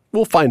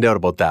we'll find out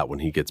about that when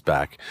he gets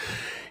back.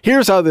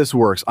 Here's how this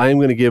works. I am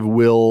going to give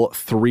Will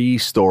 3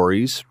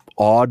 stories,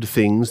 odd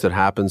things that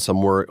happen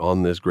somewhere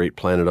on this great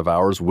planet of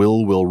ours.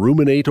 Will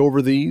ruminate over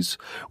these,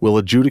 will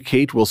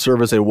adjudicate, will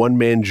serve as a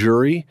one-man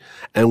jury,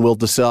 and will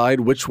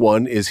decide which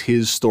one is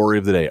his story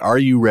of the day. Are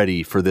you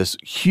ready for this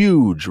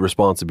huge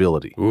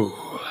responsibility? Ooh,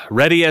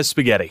 ready as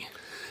spaghetti.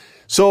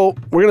 So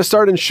we're going to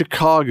start in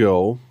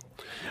Chicago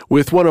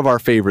with one of our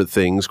favorite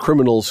things,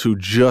 criminals who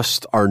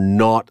just are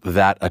not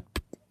that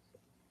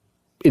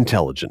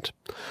intelligent.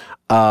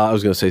 I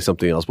was going to say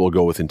something else, but we'll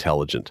go with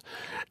intelligent.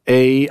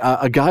 A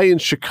guy in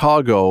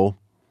Chicago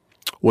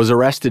was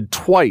arrested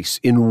twice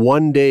in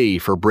one day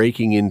for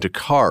breaking into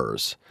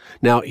cars.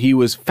 Now, he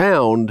was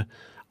found,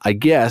 I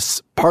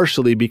guess,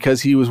 partially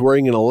because he was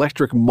wearing an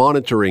electric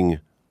monitoring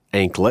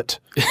anklet.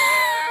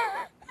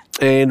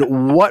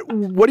 And what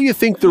do you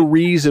think the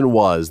reason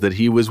was that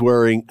he was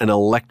wearing an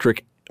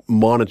electric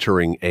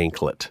monitoring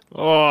anklet?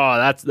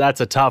 Oh,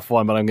 that's a tough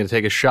one, but I'm going to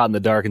take a shot in the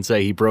dark and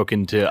say he broke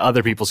into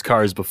other people's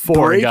cars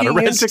before he got arrested.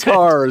 Breaking into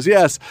cars,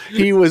 yes.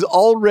 He was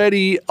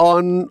already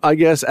on, I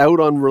guess,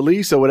 out on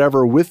release or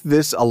whatever with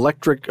this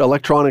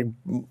electronic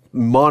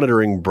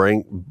monitoring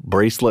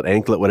bracelet,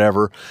 anklet,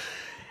 whatever,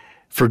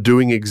 for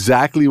doing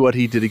exactly what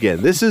he did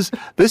again. This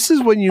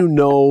is when you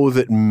know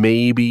that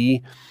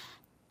maybe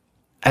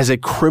as a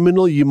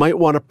criminal you might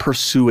want to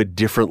pursue a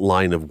different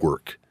line of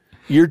work.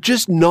 You're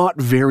just not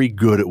very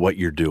good at what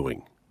you're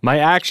doing. My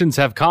actions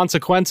have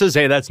consequences.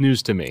 Hey, that's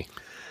news to me.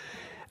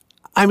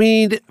 I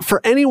mean, for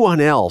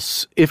anyone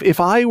else, if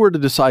I were to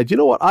decide, you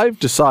know what, I've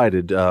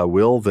decided,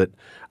 Will, that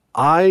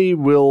I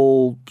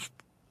will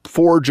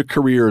forge a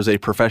career as a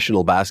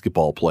professional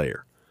basketball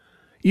player.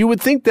 You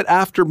would think that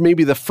after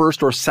maybe the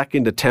first or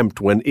second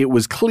attempt, when it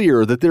was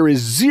clear that there is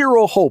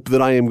zero hope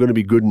that I am going to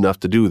be good enough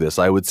to do this,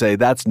 I would say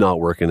that's not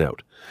working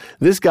out.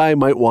 This guy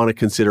might want to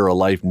consider a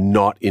life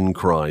not in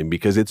crime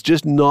because it's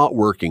just not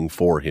working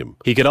for him.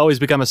 He could always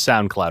become a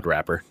SoundCloud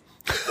rapper.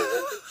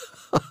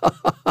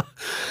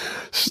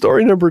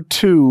 Story number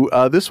 2.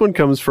 This one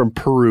comes from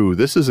Peru.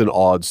 This is an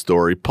odd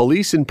story.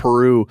 Police in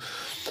Peru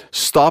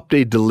stopped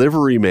a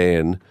delivery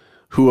man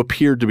who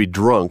appeared to be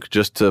drunk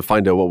just to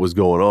find out what was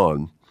going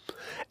on.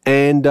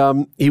 And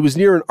he was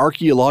near an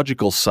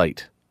archaeological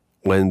site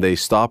when they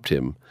stopped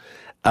him.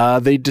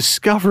 They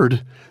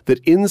discovered that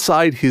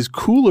inside his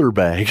cooler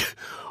bag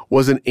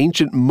was an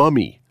ancient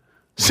mummy,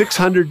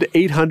 600 to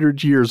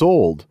 800 years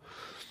old,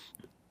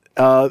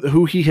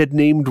 who he had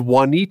named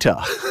Juanita.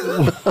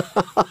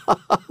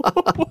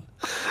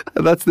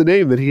 That's the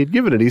name that he had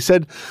given it. He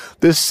said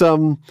this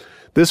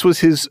was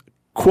his,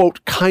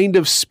 quote, kind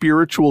of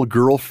spiritual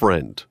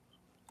girlfriend.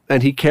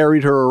 And he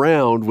carried her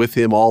around with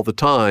him all the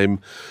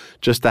time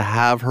just to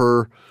have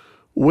her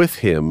with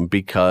him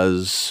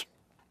because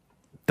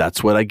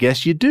that's what I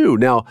guess you do.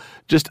 Now,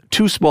 just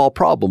 2 small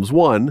problems.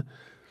 One,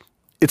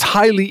 it's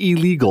highly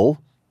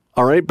illegal.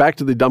 All right, back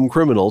to the dumb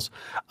criminals.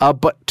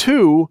 But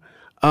 2,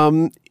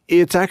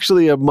 it's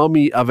actually a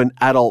mummy of an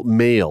adult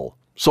male.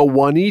 So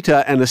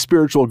Juanita and a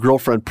spiritual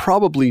girlfriend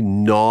probably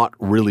not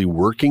really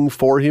working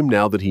for him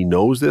now that he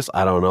knows this.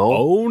 I don't know.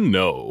 Oh,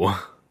 no.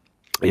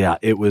 Yeah,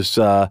 it was,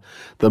 the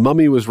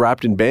mummy was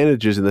wrapped in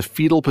bandages in the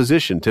fetal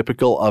position,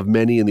 typical of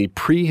many in the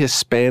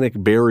pre-Hispanic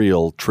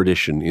burial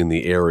tradition in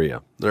the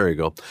area. There you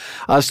go.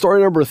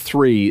 Story number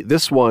 3,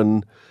 this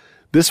one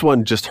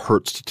just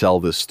hurts to tell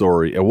this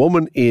story. A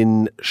woman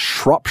in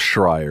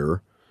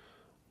Shropshire,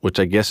 which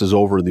I guess is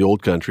over in the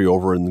old country,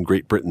 over in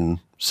Great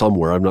Britain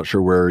somewhere. I'm not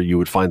sure where you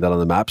would find that on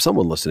the map.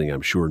 Someone listening,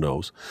 I'm sure,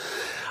 knows.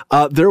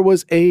 There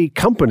was a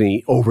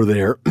company over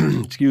there,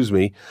 excuse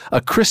me,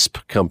 a crisp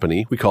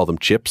company. We call them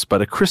chips,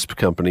 but a crisp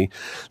company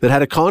that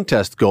had a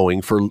contest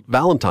going for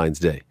Valentine's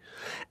Day.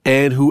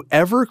 And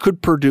whoever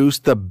could produce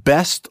the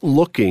best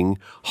looking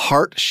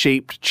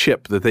heart-shaped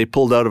chip that they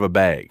pulled out of a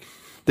bag.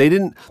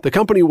 The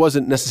company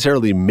wasn't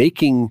necessarily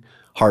making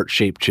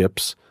heart-shaped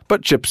chips,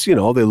 but chips, you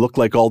know, they look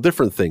like all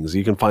different things.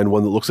 You can find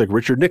one that looks like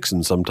Richard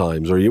Nixon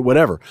sometimes or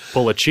whatever.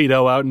 Pull a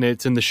Cheeto out and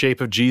it's in the shape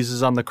of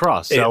Jesus on the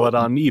cross. Sell it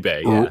on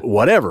eBay. Yeah.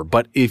 Whatever.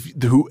 But if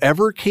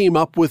whoever came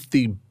up with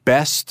the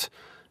best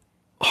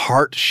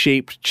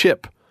heart-shaped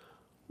chip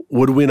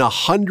would win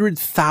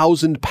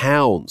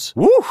 £100,000.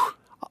 Woo!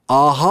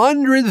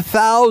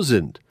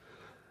 100,000.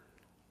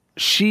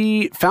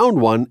 she found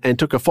one and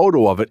took a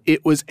photo of it.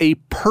 It was a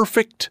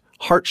perfect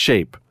heart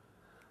shape,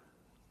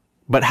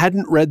 but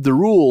hadn't read the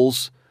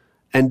rules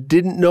and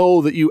didn't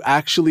know that you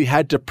actually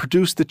had to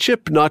produce the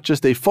chip, not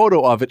just a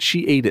photo of it.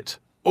 She ate it.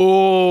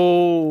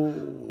 Oh.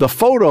 The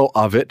photo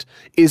of it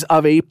is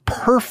of a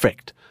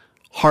perfect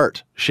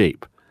heart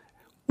shape.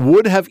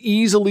 Would have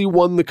easily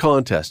won the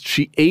contest.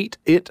 She ate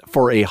it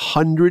for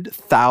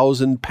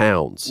 100,000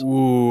 pounds.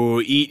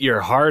 Ooh, eat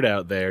your heart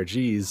out there.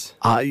 Jeez.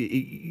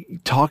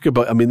 Talk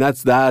about, I mean,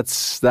 that's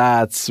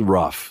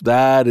rough.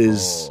 That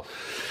is,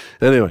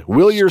 anyway,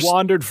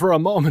 squandered for a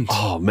moment.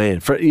 Oh man.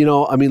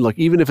 Look,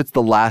 even if it's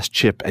the last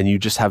chip and you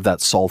just have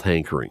that salt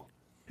hankering,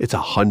 it's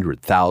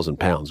 100,000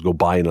 pounds. Go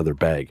buy another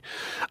bag.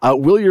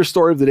 Will your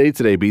story of the day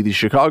today be the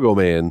Chicago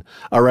man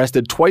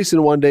arrested twice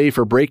in one day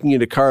for breaking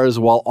into cars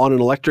while on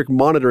an electric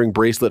monitoring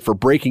bracelet for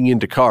breaking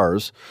into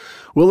cars?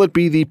 Will it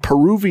be the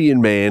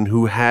Peruvian man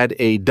who had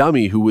a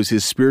dummy who was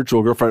his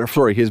spiritual girlfriend,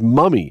 his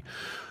mummy,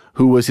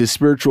 who was his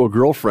spiritual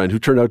girlfriend, who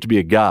turned out to be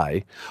a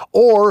guy?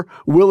 Or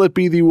will it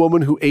be the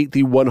woman who ate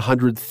the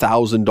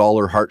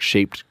 $100,000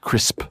 heart-shaped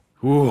crisp?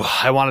 Ooh,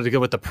 I wanted to go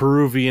with the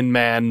Peruvian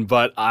man,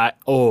 but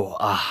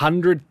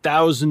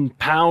 100,000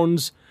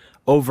 pounds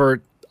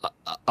over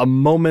a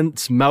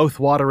moment's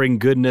mouth-watering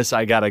goodness.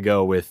 I gotta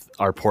go with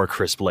our poor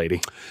crisp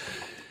lady.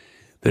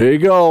 There you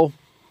go.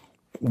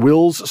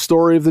 Will's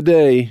story of the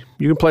day.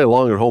 You can play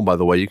along at home, by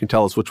the way. You can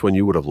tell us which one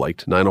you would have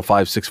liked.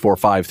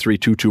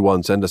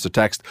 905-645-3221. Send us a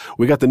text.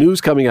 We got the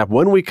news coming up.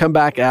 When we come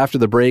back after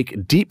the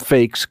break,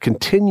 deepfakes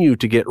continue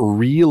to get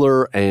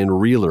realer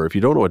and realer. If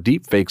you don't know what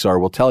deepfakes are,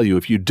 we'll tell you.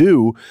 If you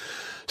do,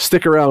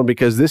 stick around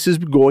because this is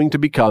going to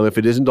become, if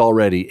it isn't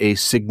already, a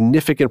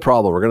significant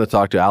problem. We're going to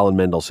talk to Alan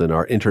Mendehlson,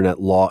 our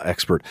internet law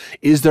expert.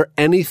 Is there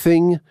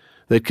anything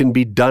that can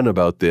be done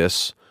about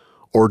this,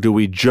 or do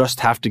we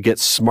just have to get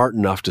smart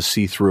enough to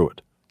see through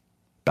it?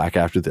 Back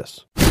after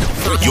this.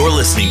 You're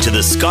listening to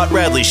the Scott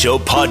Radley Show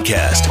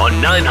podcast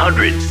on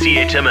 900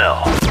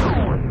 CHML.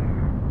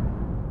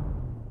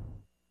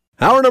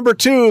 Hour number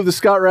 2 of the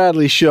Scott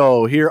Radley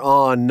Show here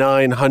on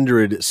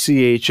 900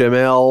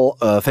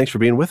 CHML. Thanks for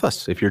being with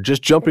us. If you're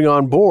just jumping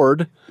on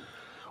board,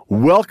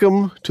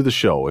 welcome to the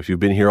show. If you've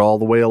been here all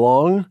the way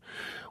along,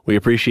 we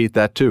appreciate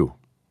that too.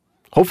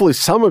 Hopefully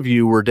some of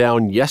you were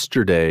down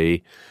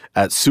yesterday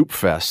at Soup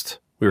Fest.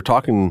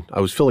 I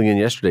was filling in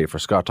yesterday for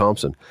Scott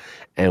Thompson,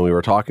 and we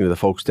were talking to the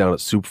folks down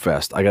at Soup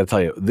Fest. I got to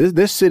tell you,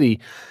 this city,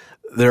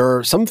 there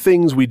are some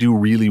things we do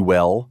really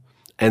well,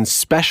 and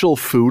special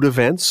food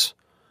events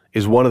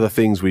is one of the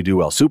things we do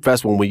well. Soup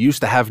Fest, when we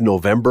used to have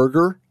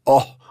Novemberger,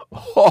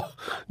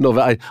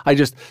 I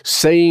just,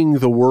 saying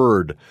the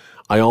word,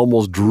 I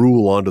almost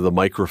drool onto the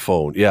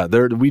microphone. Yeah,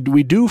 we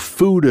do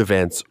food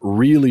events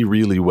really,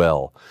 really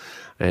well.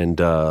 And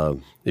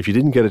if you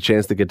didn't get a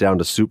chance to get down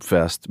to Soup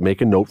Fest,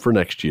 make a note for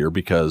next year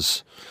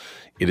because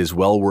it is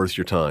well worth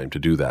your time to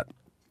do that.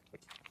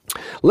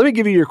 Let me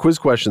give you your quiz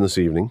question this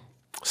evening.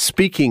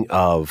 Speaking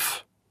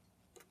of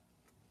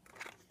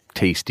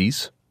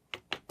tasties,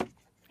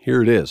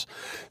 here it is.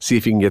 See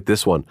if you can get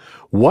this one.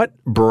 What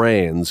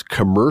brand's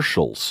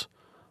commercials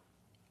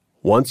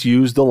once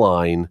used the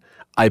line,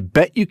 "I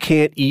bet you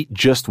can't eat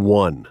just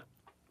one"?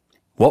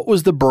 What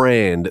was the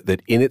brand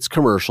that in its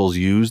commercials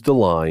used the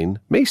line,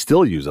 may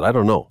still use it, I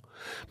don't know,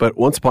 but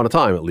once upon a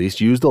time at least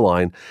used the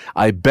line,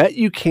 "I bet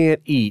you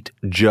can't eat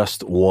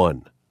just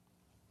one"?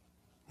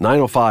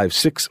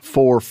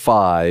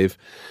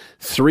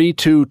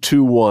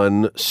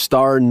 905-645-3221,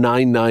 star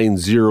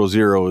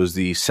 9900 is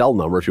the cell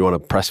number if you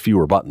want to press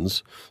fewer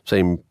buttons.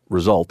 Same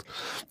result.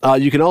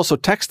 You can also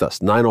text us,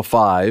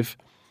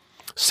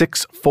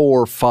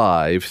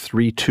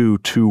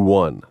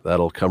 905-645-3221.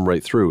 That'll come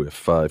right through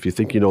if you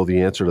think you know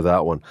the answer to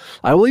that one.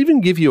 I will even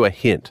give you a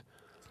hint.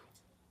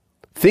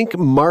 Think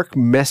Marc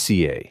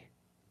Messier.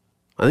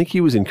 I think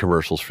he was in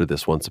commercials for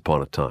this once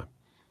upon a time.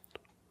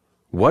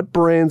 What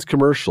brand's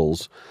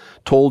commercials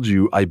told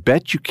you, "I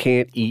bet you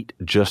can't eat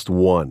just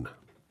one"?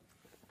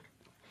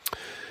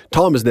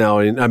 Tom is now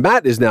in.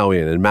 Matt is now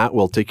in, and Matt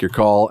will take your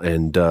call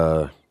and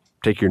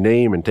take your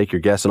name and take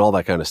your guess and all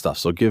that kind of stuff.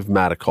 So give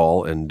Matt a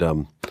call,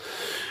 and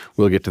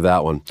we'll get to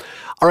that one.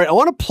 All right, I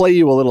want to play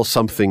you a little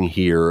something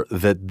here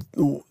that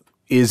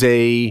is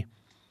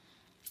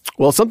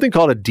something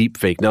called a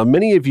deepfake. Now,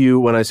 many of you,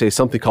 when I say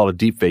something called a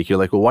deepfake, you're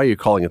like, well, why are you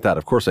calling it that?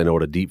 Of course I know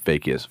what a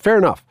deepfake is. Fair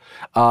enough.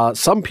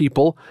 Some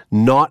people,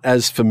 not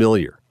as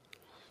familiar.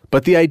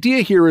 But the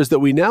idea here is that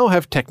we now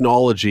have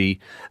technology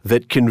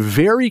that can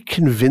very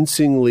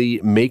convincingly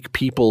make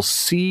people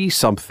see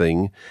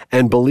something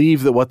and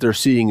believe that what they're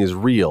seeing is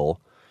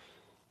real,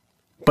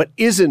 but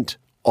isn't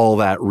all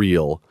that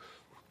real.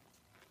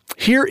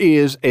 Here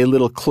is a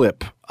little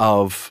clip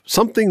of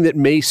something that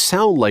may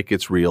sound like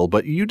it's real,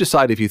 but you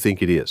decide if you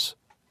think it is.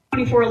 The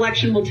 2024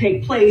 election will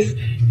take place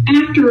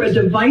after a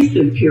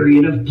divisive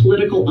period of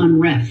political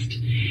unrest,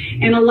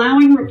 and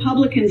allowing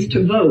Republicans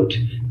to vote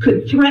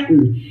could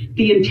threaten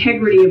the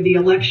integrity of the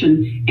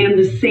election and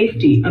the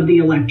safety of the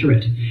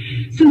electorate.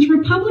 Since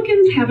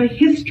Republicans have a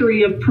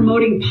history of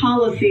promoting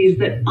policies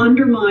that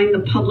undermine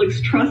the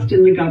public's trust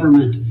in the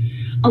government,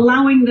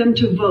 allowing them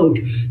to vote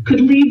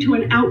could lead to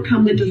an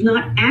outcome that does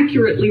not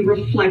accurately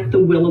reflect the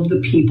will of the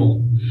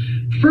people.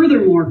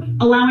 Furthermore,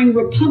 allowing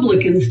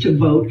Republicans to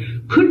vote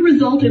could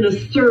result in a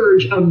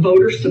surge of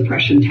voter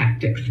suppression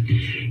tactics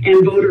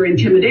and voter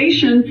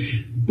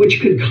intimidation,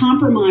 which could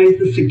compromise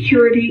the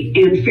security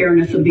and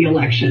fairness of the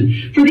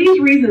election. For these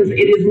reasons, it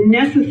is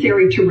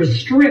necessary to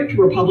restrict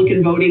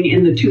Republican voting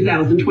in the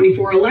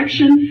 2024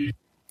 election.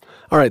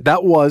 All right,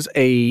 that was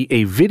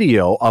a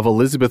video of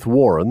Elizabeth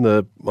Warren,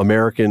 the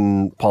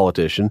American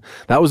politician.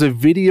 That was a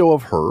video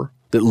of her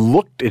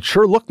it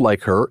sure looked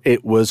like her.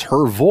 It was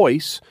her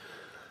voice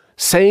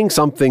saying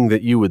something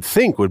that you would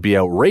think would be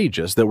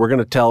outrageous, that we're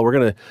going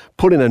to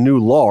put in a new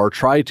law or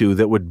try to,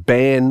 that would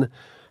ban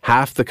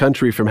half the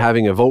country from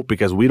having a vote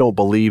because we don't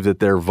believe that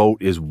their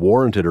vote is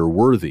warranted or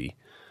worthy.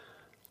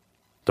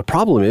 The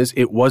problem is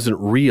it wasn't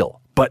real.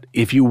 But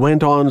if you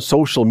went on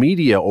social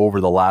media over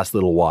the last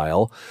little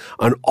while,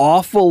 an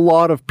awful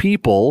lot of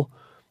people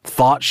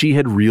thought she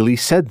had really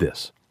said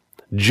this.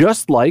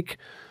 Just like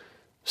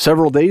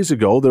several days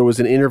ago, there was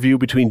an interview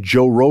between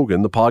Joe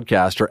Rogan, the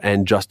podcaster,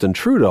 and Justin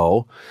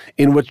Trudeau,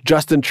 in which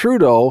Justin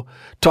Trudeau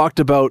talked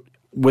about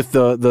with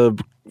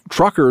the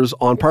truckers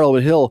on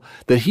Parliament Hill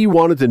that he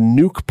wanted to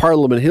nuke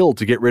Parliament Hill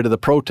to get rid of the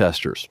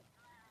protesters.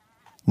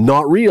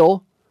 Not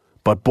real,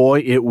 but boy,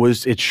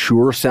 it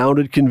sure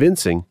sounded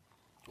convincing.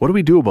 What do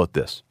we do about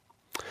this?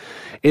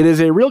 It is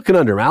a real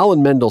conundrum.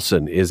 Alan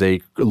Mendehlson is a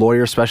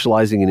lawyer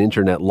specializing in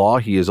internet law.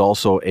 He is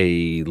also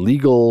a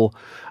legal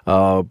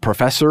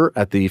professor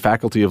at the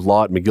Faculty of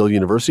Law at McGill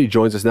University.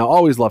 Joins us now.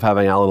 Always love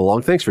having Alan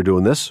along. Thanks for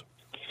doing this.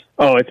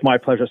 Oh, it's my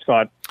pleasure,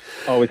 Scott.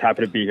 Always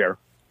happy to be here.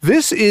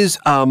 This is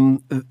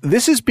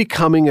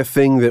becoming a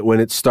thing that when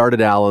it started,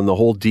 Alan, the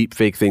whole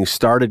deepfake thing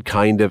started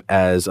kind of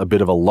as a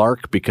bit of a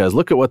lark, because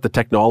look at what the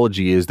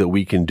technology is that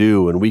we can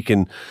do, and we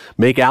can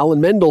make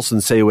Alan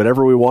Mendehlson say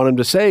whatever we want him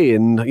to say,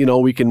 and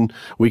we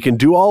can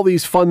do all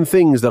these fun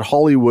things that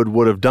Hollywood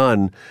would have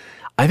done.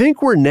 I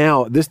think we're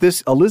now,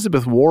 this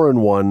Elizabeth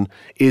Warren one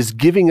is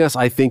giving us,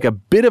 I think, a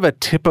bit of a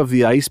tip of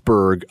the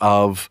iceberg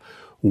of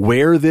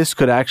where this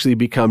could actually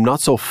become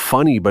not so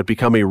funny, but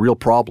become a real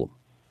problem.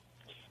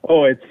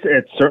 Oh, it's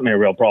certainly a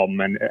real problem,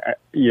 and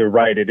you're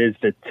right. It is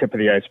the tip of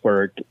the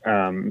iceberg.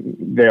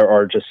 There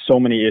are just so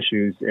many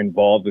issues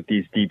involved with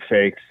these deep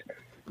fakes.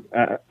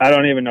 I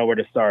don't even know where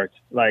to start.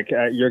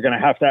 You're going to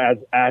have to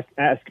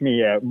ask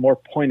me a more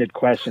pointed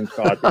question,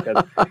 Scott,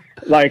 because,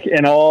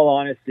 in all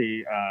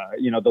honesty,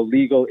 the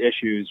legal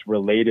issues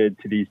related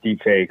to these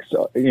deep fakes,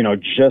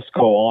 just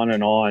go on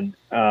and on.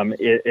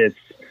 It's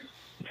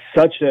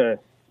such a,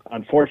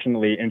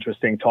 unfortunately,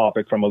 interesting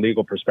topic from a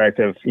legal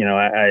perspective.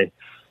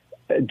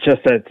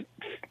 Just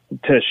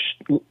to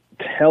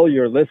tell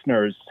your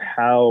listeners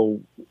how,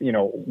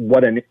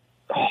 what a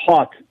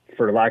hot,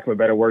 for lack of a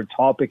better word,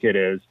 topic it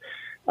is.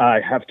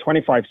 I have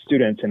 25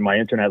 students in my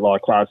internet law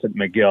class at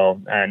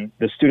McGill, and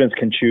the students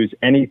can choose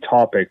any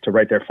topic to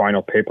write their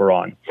final paper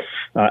on.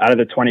 Out of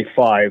the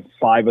 25,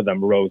 5 of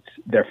them wrote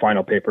their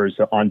final papers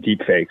on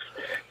deepfakes.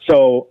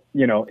 So,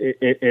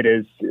 it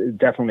is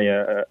definitely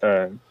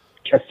a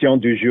question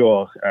du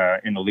jour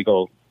in the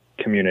legal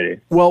community.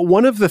 Well,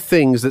 one of the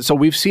things so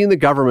we've seen the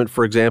government,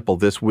 for example,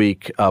 this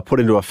week put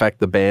into effect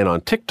the ban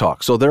on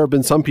TikTok. So there have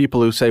been some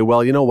people who say,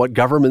 well, you know what,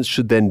 governments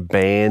should then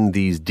ban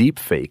these deep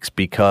fakes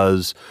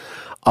because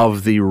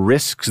of the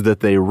risks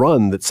that they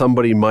run, that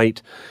somebody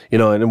might,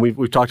 and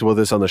we've talked about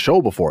this on the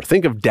show before.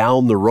 Think of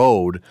down the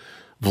road,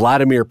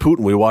 Vladimir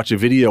Putin. We watch a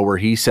video where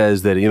he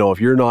says that,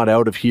 if you're not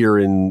out of here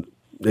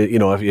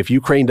if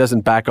Ukraine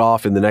doesn't back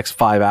off in the next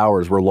 5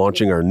 hours, we're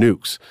launching our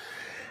nukes.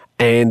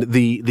 And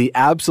the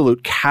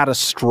absolute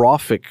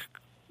catastrophic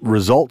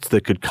results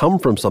that could come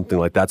from something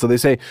like that. So they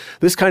say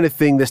this kind of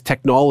thing, this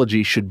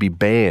technology should be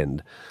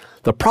banned.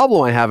 The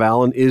problem I have,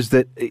 Alan, is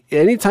that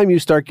anytime you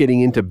start getting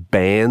into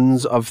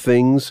bans of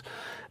things,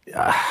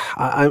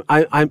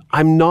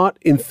 I'm not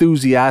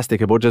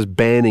enthusiastic about just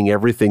banning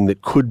everything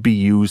that could be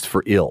used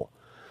for ill.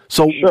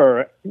 So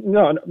sure,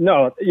 no.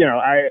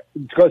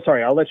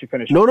 Sorry, I'll let you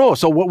finish. No.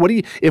 So what do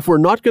you? If we're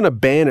not going to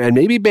ban it, and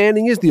maybe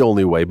banning is the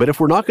only way, but if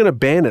we're not going to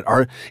ban it,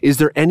 is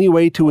there any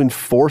way to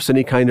enforce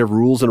any kind of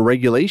rules and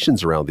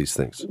regulations around these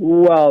things?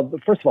 Well,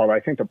 first of all, I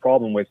think the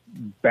problem with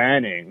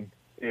banning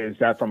is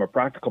that from a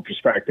practical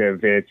perspective,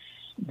 it's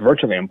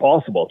virtually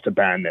impossible to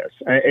ban this.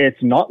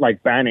 It's not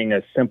like banning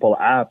a simple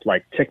app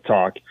like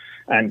TikTok.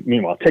 And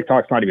meanwhile,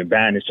 TikTok's not even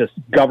banned. It's just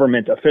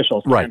government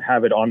officials can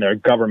have it on their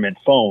government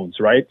phones,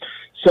 right?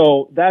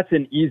 So that's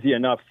an easy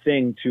enough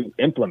thing to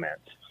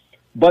implement.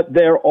 But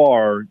there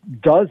are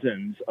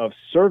dozens of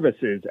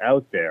services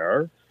out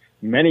there,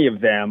 many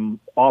of them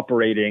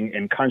operating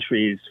in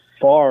countries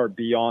far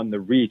beyond the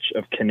reach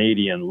of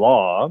Canadian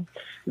law,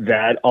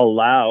 that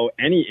allow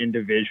any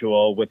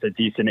individual with a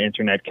decent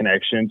internet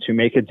connection to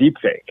make a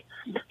deepfake.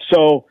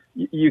 So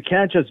you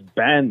can't just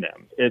ban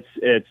them.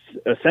 It's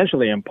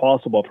essentially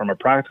impossible from a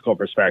practical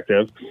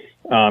perspective,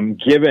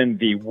 given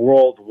the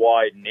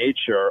worldwide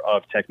nature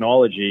of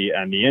technology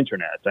and the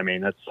internet. I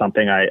mean, that's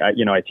something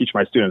I teach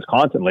my students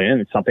constantly, and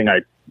it's something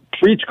I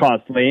preach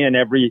constantly in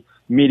every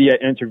media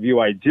interview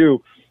I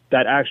do,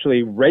 that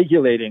actually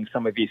regulating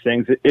some of these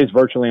things is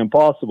virtually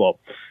impossible.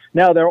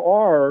 Now, there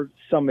are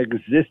some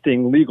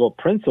existing legal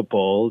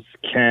principles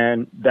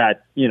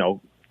that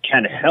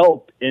can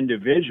help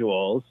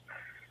individuals.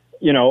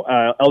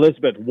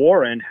 Elizabeth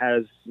Warren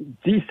has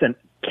decent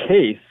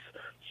case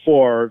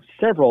for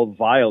several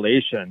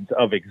violations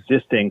of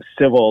existing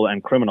civil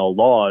and criminal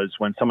laws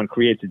when someone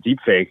creates a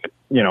deepfake,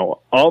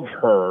 of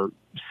her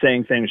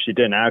saying things she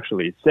didn't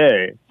actually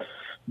say.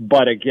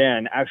 But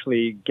again,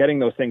 actually getting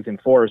those things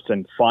enforced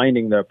and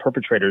finding the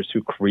perpetrators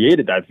who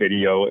created that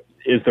video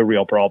is the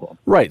real problem.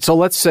 Right. So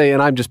let's say,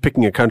 and I'm just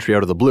picking a country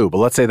out of the blue, but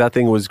let's say that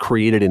thing was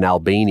created in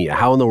Albania.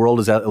 How in the world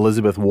is that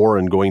Elizabeth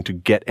Warren going to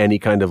get any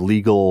kind of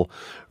legal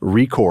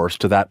recourse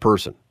to that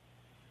person?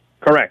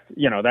 Correct.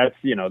 That's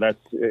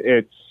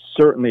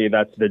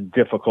the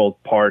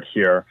difficult part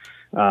here.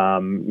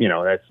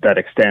 That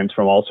extends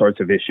from all sorts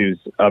of issues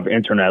of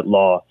internet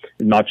law,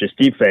 not just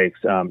deepfakes.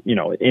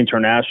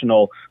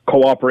 International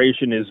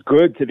cooperation is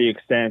good to the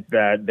extent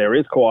that there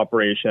is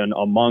cooperation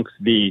amongst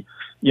the,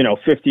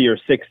 50 or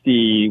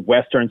 60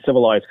 Western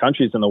civilized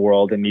countries in the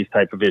world in these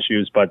type of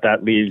issues. But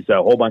that leaves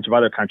a whole bunch of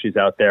other countries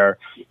out there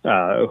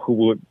who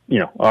would,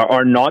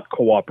 are not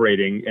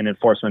cooperating in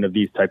enforcement of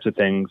these types of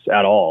things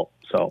at all.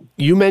 So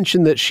you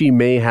mentioned that she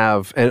may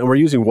have, and we're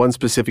using one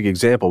specific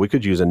example. We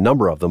could use a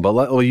number of them, but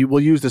we'll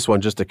use this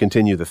one just to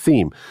continue the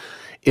theme.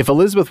 If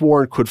Elizabeth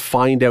Warren could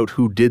find out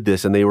who did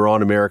this and they were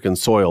on American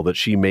soil, that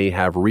she may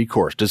have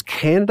recourse. Does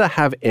Canada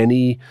have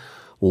any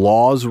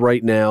laws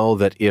right now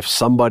that if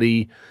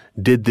somebody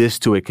did this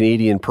to a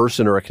Canadian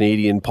person or a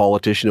Canadian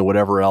politician or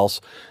whatever else,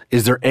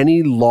 is there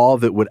any law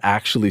that would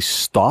actually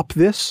stop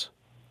this?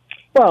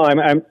 Well,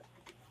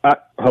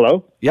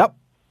 hello? Yep.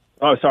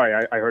 Oh,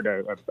 sorry, I heard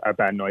a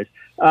bad noise.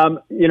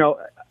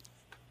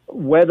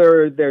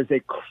 Whether there's a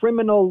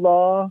criminal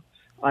law,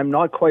 I'm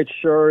not quite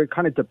sure. It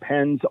kind of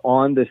depends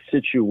on the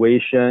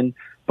situation.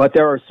 But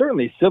there are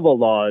certainly civil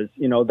laws,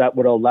 that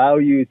would allow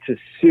you to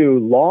sue.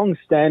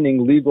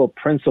 Long-standing legal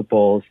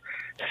principles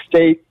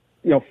state,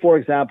 for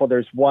example,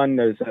 there's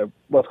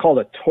what's called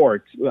a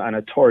tort, and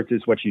a tort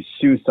is what you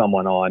sue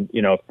someone on,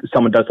 if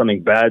someone does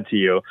something bad to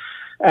you.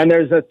 And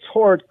there's a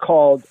tort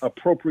called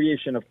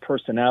appropriation of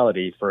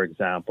personality, for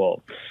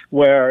example,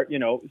 where,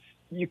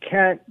 you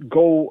can't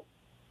go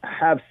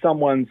have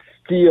someone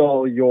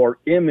steal your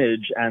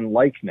image and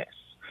likeness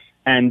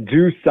and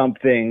do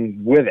something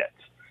with it.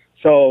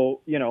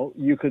 So,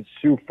 you could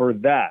sue for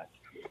that.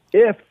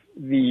 If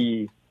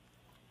the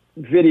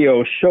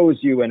video shows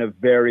you in a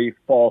very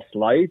false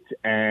light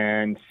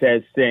and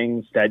says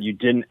things that you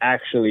didn't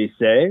actually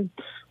say,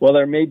 well,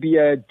 there may be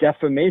a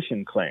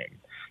defamation claim.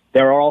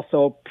 There are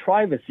also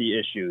privacy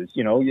issues.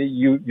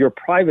 Your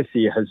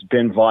privacy has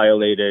been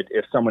violated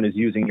if someone is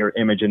using your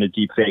image in a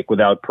deepfake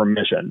without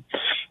permission.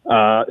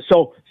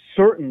 So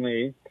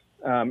certainly,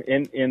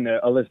 in the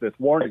Elizabeth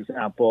Warren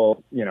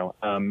example,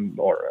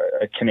 or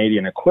a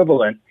Canadian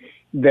equivalent,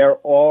 there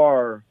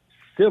are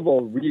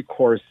civil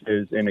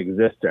recourses in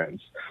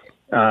existence.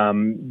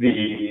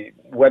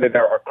 Whether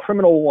there are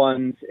criminal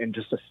ones in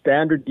just a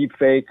standard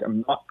deepfake,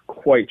 I'm not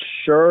quite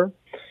sure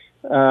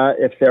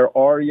if there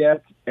are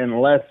yet,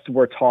 unless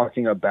we're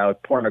talking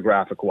about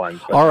pornographic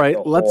ones. All right,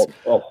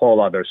 a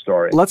whole other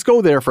story. Let's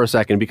go there for a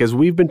second, because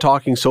we've been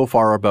talking so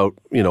far about,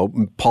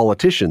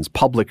 politicians,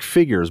 public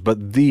figures,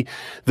 but the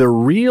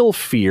real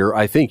fear,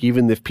 I think,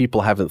 even if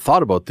people haven't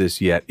thought about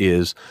this yet,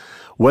 is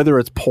whether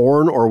it's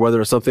porn or whether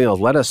it's something else.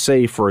 Let us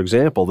say, for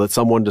example, that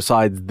someone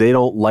decides they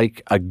don't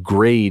like a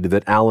grade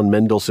that Alan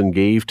Mendehlson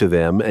gave to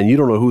them, and you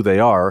don't know who they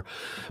are,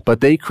 but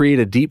they create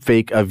a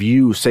deepfake of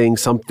you saying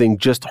something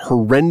just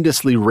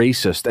horrendously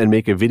racist and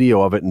make a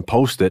video of it and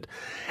post it,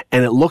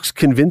 and it looks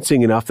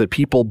convincing enough that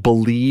people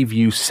believe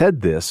you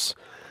said this.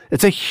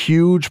 It's a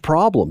huge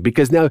problem,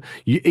 because now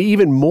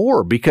even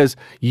more, because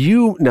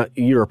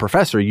you're a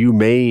professor, you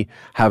may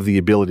have the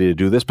ability to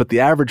do this, but the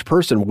average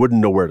person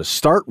wouldn't know where to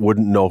start,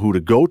 wouldn't know who to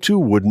go to,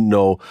 wouldn't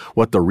know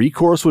what the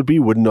recourse would be,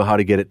 wouldn't know how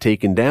to get it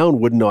taken down,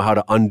 wouldn't know how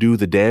to undo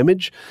the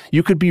damage.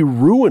 You could be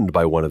ruined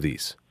by one of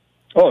these.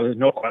 Oh, there's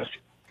no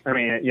question. I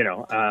mean,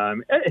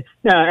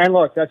 and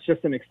look, that's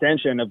just an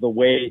extension of the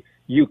way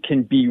you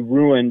can be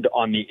ruined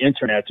on the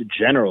internet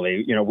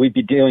generally. We'd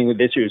be dealing with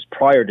issues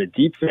prior to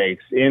deepfakes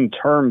in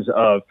terms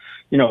of,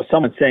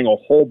 someone saying a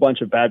whole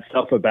bunch of bad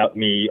stuff about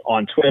me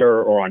on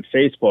Twitter or on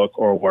Facebook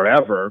or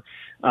wherever,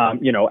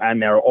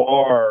 and there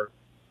are,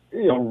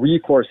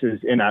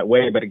 recourses in that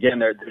way. But again,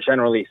 they're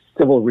generally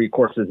civil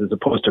recourses as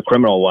opposed to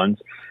criminal ones.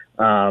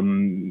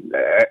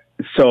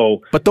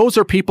 But those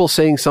are people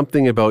saying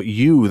something about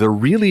you. The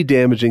really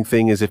damaging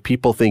thing is if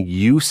people think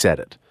you said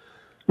it.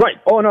 Right.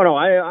 Oh, no.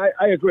 I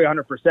agree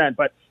 100%.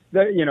 But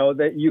that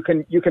you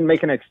can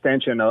make an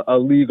extension, a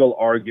legal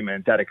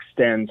argument that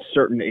extends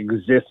certain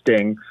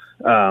existing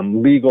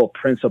legal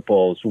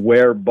principles,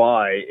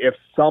 whereby if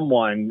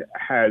someone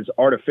has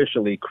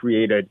artificially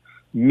created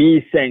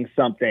me saying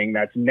something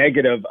that's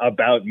negative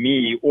about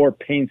me or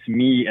paints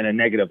me in a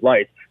negative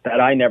light that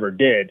I never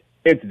did,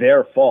 it's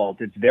their fault.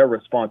 It's their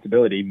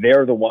responsibility.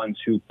 They're the ones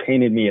who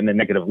painted me in the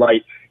negative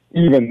light,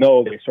 even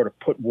though they sort of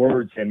put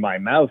words in my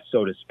mouth,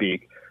 so to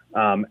speak,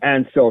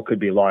 and still could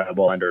be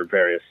liable under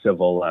various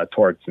civil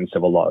torts and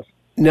civil laws.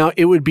 Now,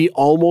 it would be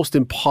almost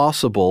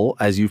impossible,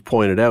 as you've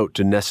pointed out,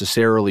 to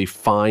necessarily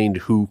find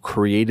who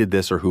created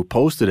this or who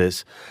posted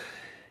this.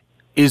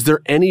 Is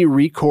there any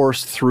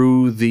recourse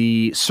through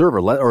the server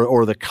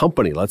or the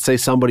company? Let's say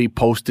somebody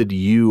posted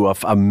you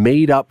a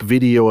made-up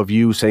video of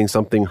you saying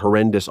something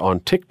horrendous on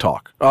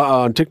TikTok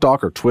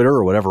or Twitter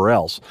or whatever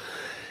else.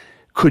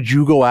 Could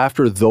you go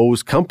after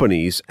those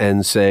companies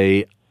and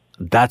say,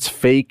 that's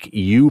fake,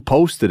 you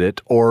posted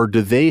it? Or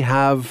do they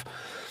have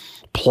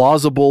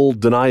plausible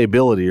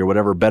deniability or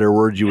whatever better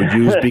word you would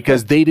use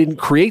because they didn't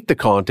create the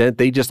content,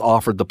 they just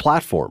offered the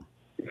platform?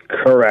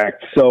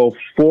 Correct. So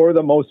for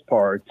the most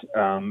part,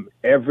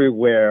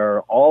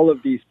 everywhere, all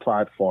of these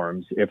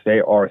platforms, if they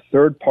are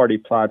third-party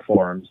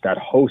platforms that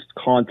host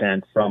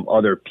content from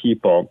other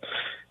people,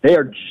 they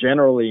are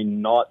generally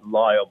not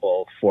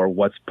liable for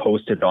what's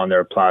posted on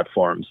their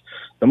platforms.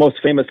 The most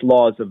famous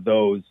laws of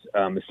those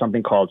is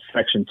something called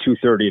Section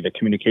 230 of the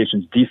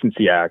Communications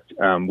Decency Act,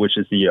 which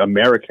is the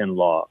American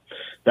law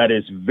that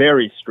is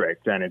very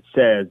strict. And it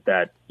says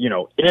that,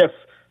 if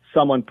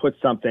someone puts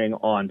something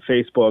on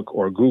Facebook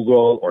or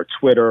Google or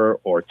Twitter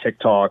or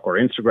TikTok or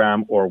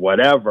Instagram or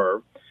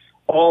whatever,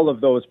 all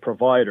of those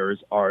providers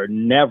are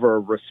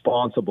never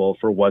responsible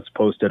for what's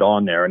posted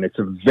on there. And it's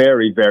a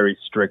very, very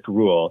strict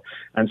rule.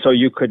 And so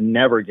you could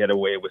never get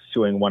away with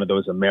suing one of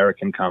those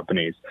American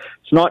companies.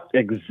 It's not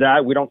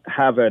exact. We don't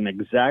have an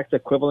exact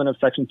equivalent of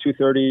Section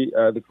 230,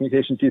 the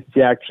Communications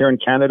Decency Act here in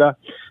Canada,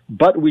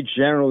 but we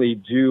generally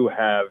do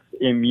have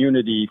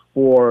immunity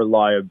for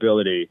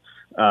liability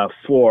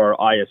for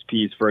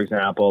ISPs, for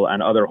example,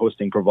 and other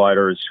hosting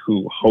providers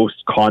who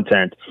host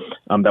content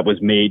that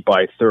was made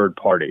by third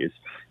parties.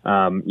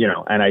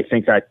 And I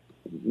think that,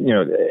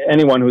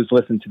 anyone who's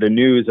listened to the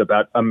news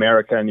about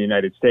America and the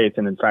United States,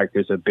 and in fact,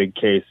 there's a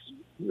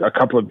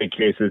couple of big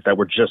cases that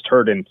were just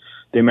heard in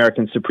the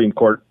American Supreme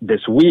Court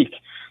this week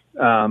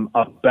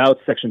about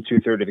Section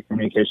 230 of the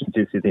Communications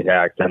Decency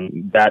Act,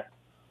 and that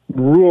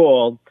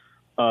rule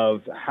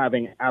of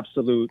having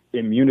absolute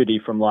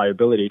immunity from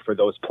liability for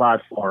those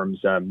platforms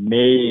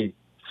may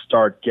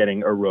start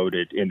getting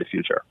eroded in the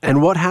future.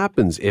 And what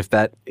happens if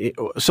that?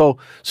 So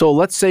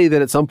let's say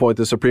that at some point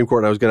the Supreme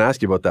Court, and I was going to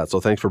ask you about that, so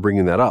thanks for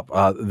bringing that up,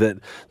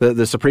 that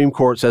the Supreme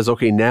Court says,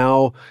 okay,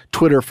 now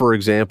Twitter, for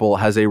example,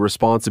 has a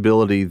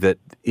responsibility that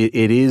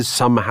it is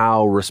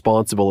somehow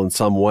responsible in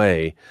some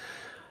way.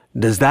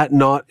 Does that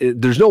not,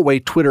 there's no way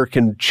Twitter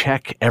can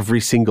check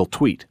every single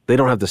tweet. They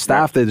don't have the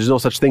staff. There's no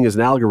such thing as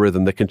an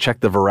algorithm that can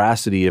check the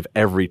veracity of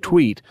every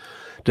tweet.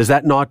 Does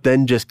that not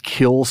then just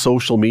kill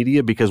social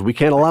media because we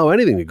can't allow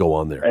anything to go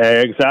on there?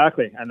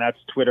 Exactly. And that's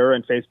Twitter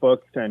and Facebook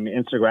and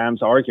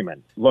Instagram's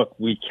argument. Look,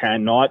 we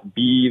cannot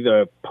be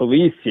the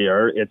police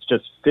here. It's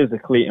just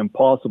physically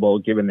impossible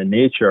given the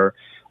nature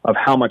of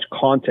how much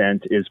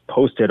content is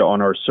posted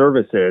on our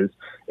services.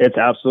 It's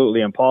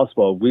absolutely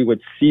impossible. We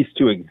would cease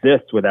to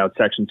exist without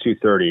Section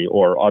 230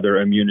 or other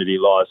immunity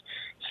laws.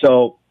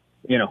 So,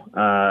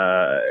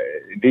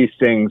 these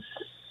things,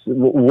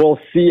 we'll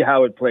see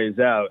how it plays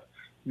out.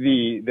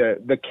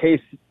 The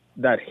case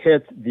that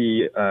hit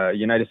the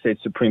United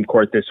States Supreme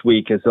Court this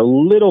week is a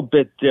little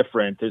bit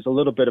different. There's a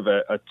little bit of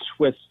a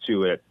twist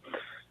to it,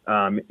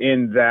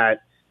 in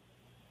that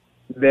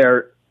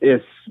there's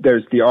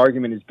the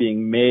argument is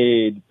being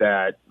made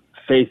that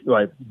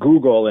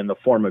Google in the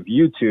form of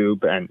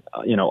YouTube and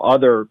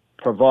other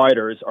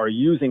providers are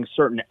using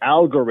certain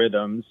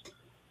algorithms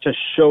to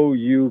show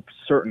you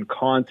certain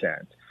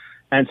content.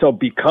 And so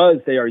because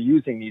they are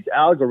using these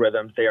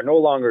algorithms, they are no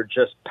longer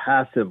just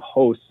passive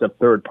hosts of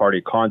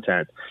third-party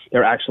content.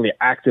 They're actually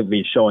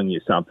actively showing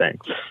you something.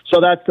 So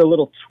that's a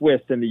little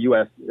twist in the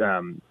U.S.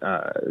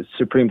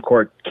 Supreme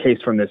Court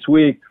case from this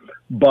week.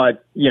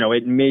 But,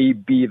 it may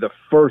be the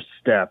first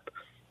step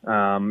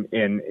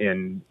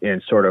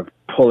in sort of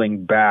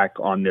pulling back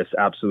on this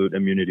absolute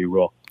immunity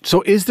rule.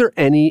 So is there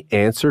any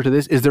answer to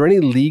this? Is there any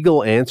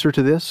legal answer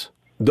to this?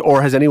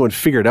 Or has anyone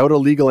figured out a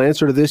legal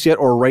answer to this yet?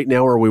 Or right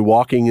now are we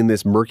walking in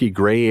this murky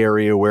gray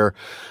area where,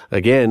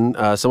 again,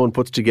 someone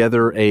puts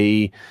together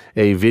a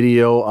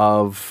video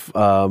of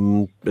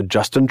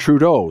Justin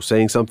Trudeau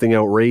saying something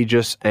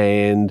outrageous,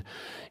 and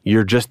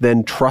you're just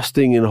then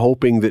trusting and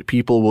hoping that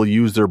people will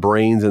use their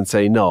brains and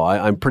say, no,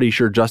 I'm pretty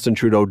sure Justin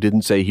Trudeau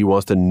didn't say he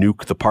wants to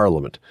nuke the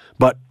parliament.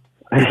 But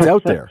it's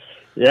out there.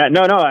 Yeah,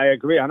 no, I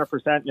agree 100%.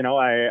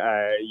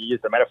 I use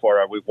the metaphor,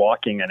 are we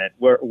walking in it?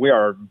 We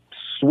are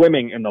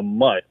swimming in the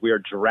mud. We are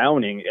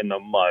drowning in the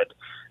mud,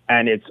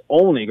 and it's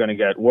only going to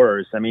get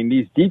worse. I mean,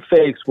 these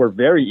deepfakes were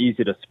very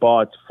easy to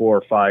spot 4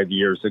 or 5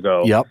 years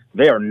ago. Yep.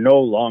 They are no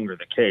longer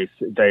the case.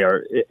 They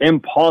are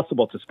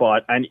impossible to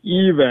spot, and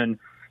even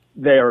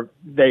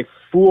they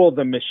fool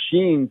the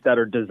machines that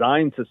are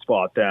designed to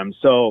spot them.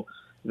 So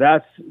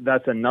that's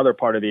another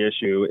part of the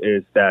issue,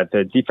 is that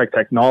the deepfake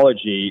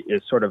technology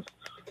is sort of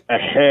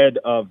ahead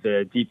of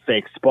the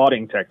deepfake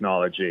spotting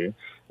technology.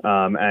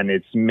 and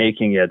it's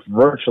making it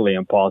virtually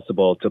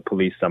impossible to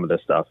police some of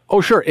this stuff.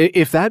 Oh, sure.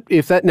 If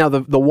that now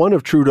the one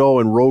of Trudeau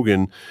and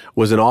Rogan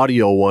was an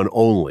audio one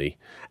only,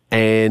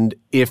 and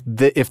if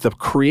the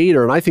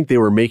creator, and I think they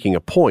were making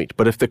a point,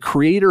 but if the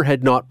creator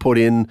had not put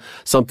in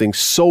something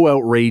so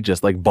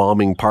outrageous like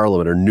bombing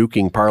Parliament or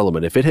nuking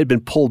Parliament, if it had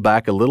been pulled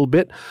back a little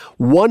bit,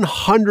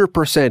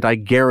 100%, I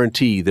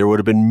guarantee there would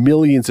have been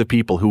millions of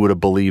people who would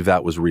have believed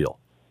that was real.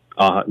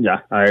 Yeah,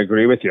 I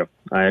agree with you.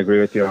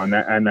 on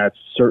that, and that's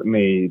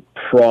certainly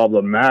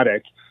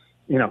problematic.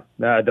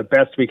 The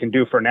best we can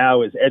do for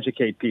now is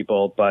educate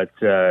people, but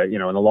in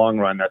the long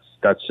run,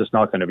 that's just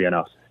not going to be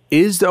enough.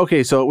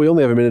 Okay, so we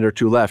only have a minute or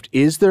two left.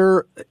 If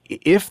there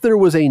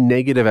was a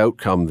negative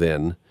outcome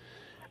then,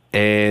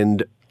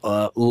 and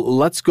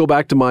let's go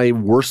back to my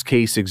worst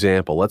case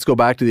example. Let's go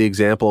back to the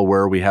example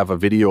where we have a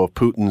video of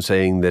Putin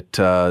saying that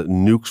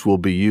nukes will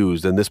be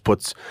used, and this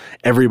puts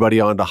everybody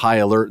onto high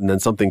alert, and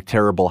then something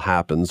terrible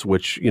happens,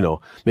 which,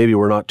 maybe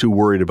we're not too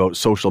worried about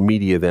social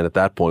media then at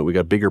that point. We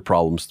got bigger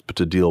problems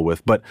to deal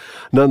with. But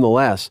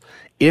nonetheless,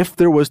 if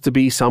there was to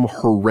be some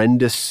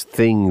horrendous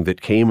thing that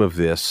came of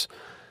this,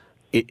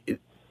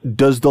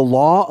 does the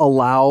law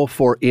allow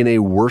for, in a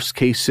worst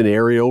case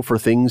scenario, for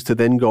things to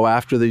then go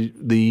after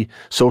the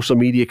social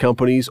media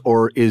companies,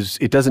 or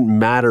it doesn't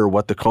matter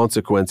what the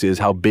consequence is,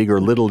 how big or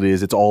little it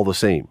is, it's all the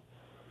same?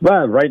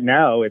 Well, right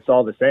now it's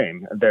all the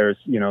same.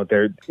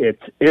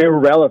 It's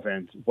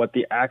irrelevant what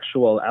the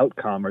actual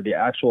outcome or the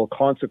actual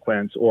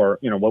consequence, or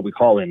what we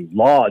call in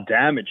law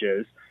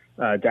damages.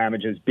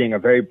 Damages being a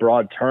very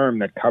broad term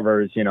that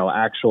covers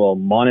actual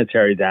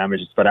monetary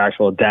damages, but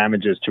actual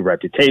damages to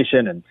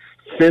reputation and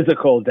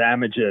physical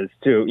damages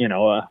to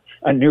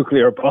a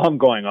nuclear bomb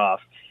going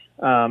off.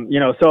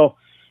 So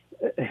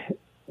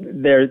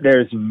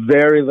there's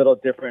very little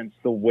difference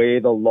the way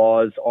the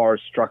laws are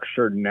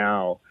structured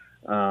now,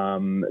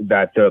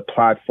 that the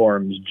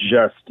platforms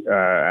just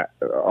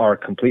are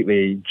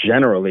completely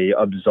generally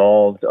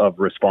absolved of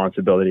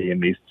responsibility in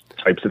these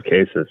types of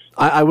cases.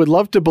 I would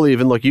love to believe,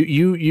 and look,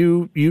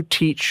 you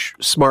teach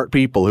smart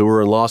people who are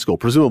in law school.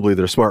 Presumably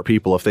they're smart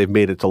people if they've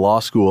made it to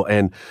law school,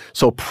 and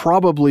so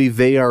probably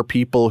they are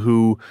people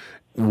who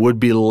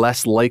would be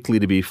less likely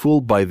to be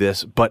fooled by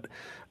this, but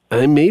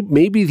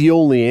maybe the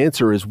only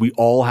answer is we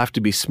all have to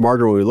be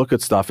smarter when we look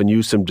at stuff and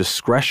use some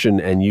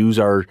discretion and use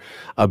our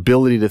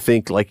ability to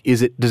think,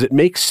 does it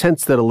make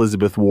sense that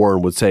Elizabeth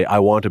Warren would say, I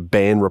want to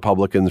ban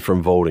Republicans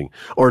from voting?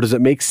 Or does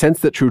it make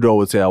sense that Trudeau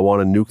would say, I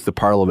want to nuke the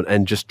Parliament,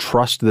 and just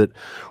trust that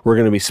we're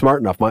going to be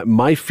smart enough?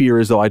 My fear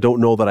is, though, I don't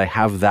know that I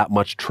have that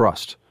much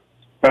trust.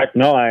 Right.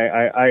 No,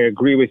 I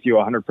agree with you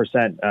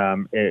 100%.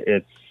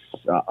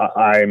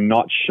 I'm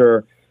not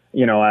sure,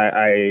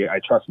 I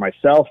trust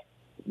myself.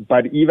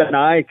 But even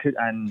I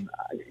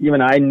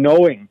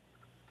knowing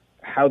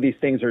how these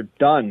things are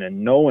done,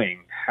 and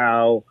knowing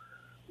how,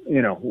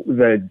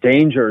 the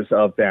dangers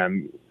of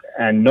them,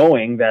 and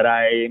knowing that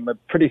I'm a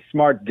pretty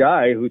smart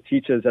guy who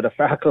teaches at a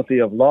faculty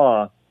of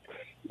law,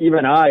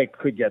 even I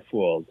could get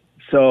fooled.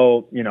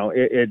 So,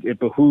 it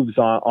behooves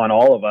on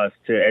all of us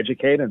to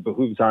educate, and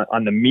behooves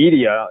on the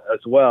media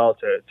as well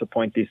to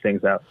point these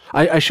things out.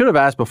 I should have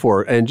asked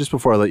before, and just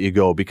before I let you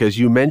go, because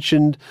you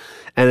mentioned,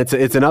 and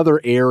it's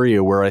another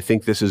area where I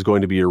think this is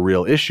going to be a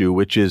real issue,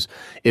 which is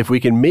if we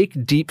can make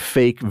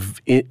deepfake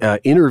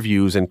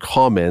interviews and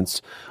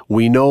comments,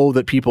 we know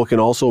that people can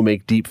also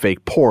make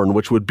deepfake porn,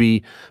 which would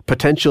be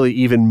potentially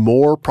even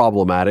more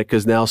problematic,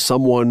 because now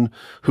someone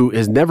who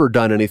has never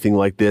done anything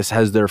like this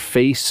has their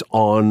face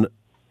on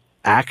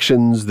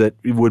actions that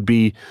would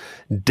be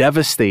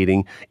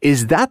devastating.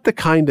 Is that the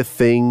kind of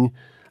thing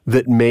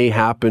that may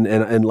happen?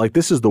 And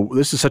this is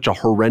such a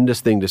horrendous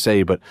thing to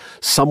say, but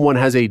someone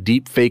has a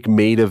deep fake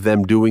made of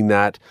them doing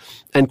that,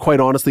 and quite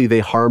honestly,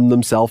 they harm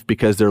themselves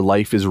because their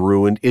life is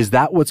ruined. Is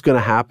that what's going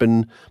to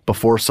happen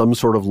before some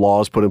sort of law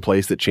is put in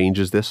place that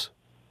changes this?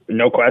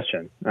 No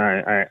question.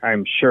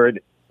 I'm sure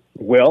it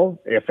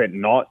will, if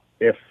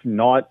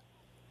not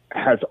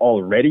has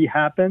already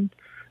happened.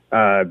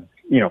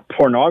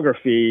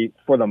 Pornography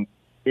for them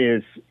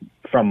is,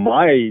 from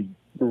my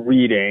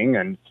reading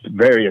and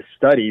various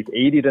studies,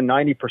 80 to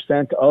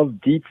 90% of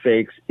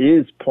deepfakes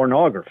is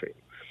pornography.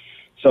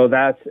 So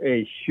that's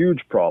a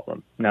huge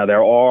problem. Now,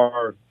 there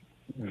are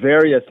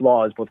various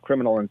laws, both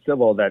criminal and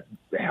civil, that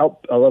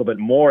help a little bit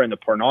more in the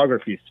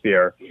pornography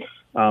sphere.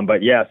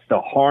 But yes,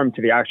 the harm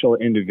to the actual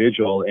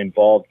individual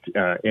involved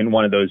in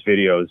one of those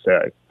videos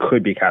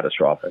could be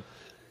catastrophic.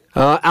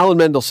 Alan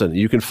Mendehlson,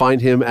 you can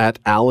find him at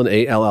Alan,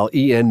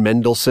 Allen,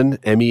 Mendehlson,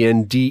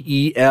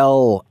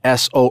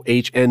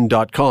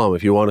 Mendelsohn.com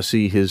if you want to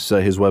see his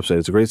website.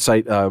 It's a great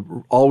site.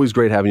 Always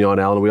great having you on,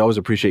 Alan. We always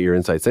appreciate your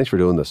insights. Thanks for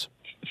doing this.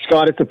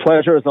 Scott, it's a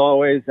pleasure as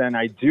always, and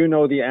I do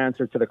know the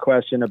answer to the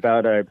question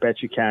about I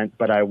bet you can't,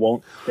 but I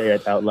won't say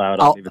it out loud.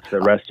 I'll leave it to the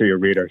rest of your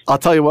readers. I'll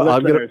tell you what,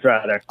 I'm going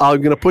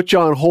to put you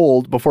on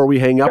hold before we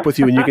hang up with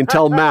you, and you can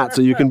tell Matt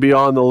so you can be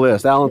on the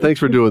list. Alan,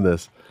 thanks for doing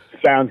this.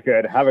 Sounds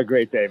good. Have a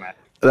great day, Matt.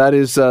 That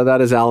is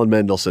Alan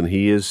Mendehlson.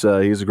 He's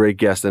a great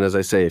guest. And as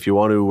I say, if you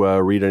want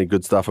to read any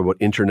good stuff about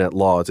internet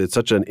law, it's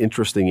such an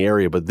interesting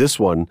area. But this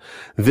one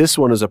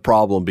is a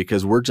problem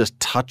because we're just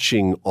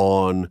touching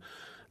on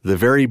the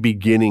very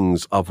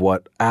beginnings of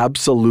what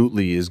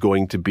absolutely is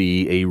going to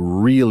be a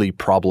really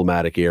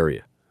problematic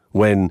area.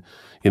 When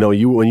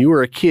you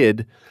were a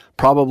kid,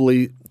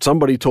 probably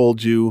somebody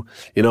told you,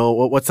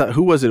 what's that?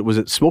 Who was it? Was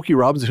it Smokey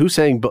Robinson? Who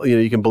sang,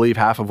 you can believe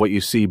half of what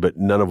you see, but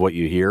none of what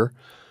you hear?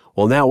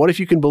 Well, now, what if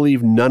you can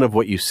believe none of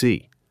what you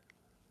see?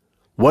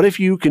 What if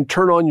you can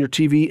turn on your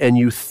TV and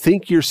you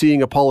think you're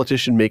seeing a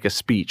politician make a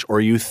speech,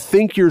 or you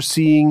think you're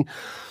seeing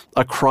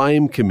a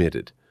crime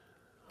committed,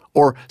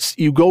 or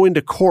you go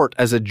into court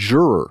as a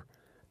juror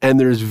and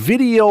there's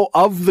video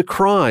of the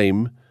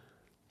crime,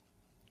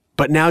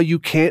 but now you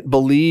can't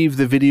believe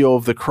the video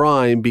of the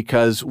crime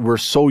because we're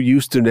so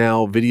used to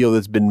now video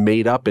that's been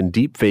made up and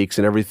deepfakes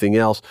and everything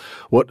else.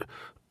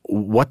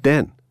 What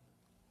then?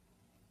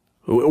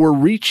 We're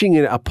reaching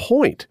a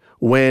point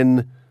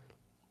when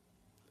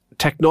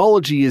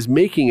technology is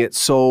making it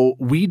so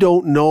we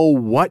don't know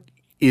what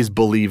is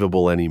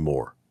believable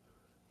anymore.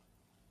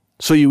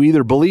 So you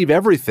either believe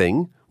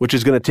everything, which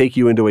is going to take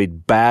you into a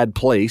bad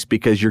place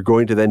because you're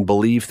going to then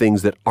believe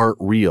things that aren't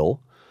real,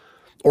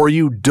 or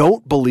you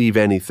don't believe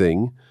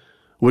anything,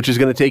 which is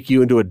going to take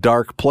you into a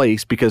dark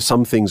place because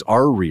some things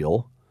are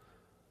real,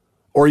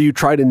 or you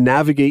try to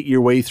navigate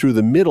your way through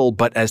the middle,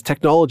 but as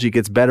technology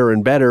gets better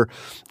and better,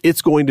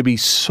 it's going to be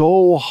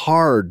so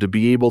hard to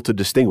be able to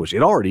distinguish.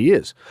 It already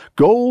is.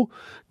 Go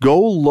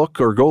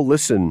look or go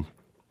listen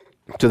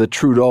to the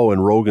Trudeau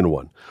and Rogan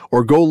one,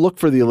 or go look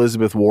for the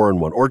Elizabeth Warren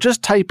one, or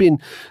just type in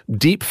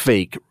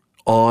deepfake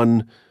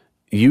on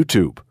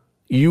YouTube.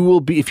 You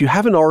will be, if you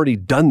haven't already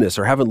done this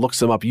or haven't looked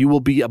them up, you will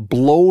be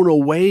blown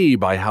away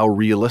by how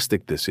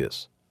realistic this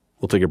is.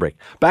 We'll take a break.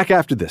 Back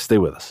after this. Stay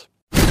with us.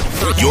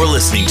 You're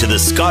listening to the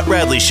Scott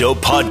Radley Show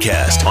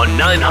podcast on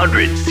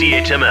 900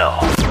 CHML.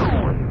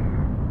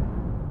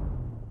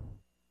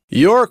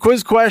 Your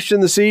quiz question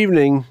this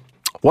evening: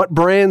 what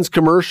brand's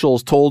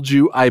commercials told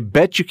you, I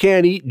bet you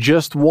can't eat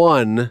just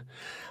one?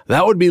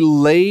 That would be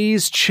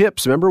Lay's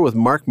chips. Remember with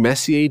Mark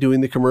Messier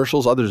doing the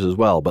commercials, others as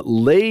well. But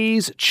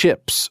Lay's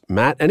chips.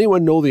 Matt,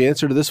 anyone know the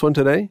answer to this one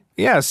today?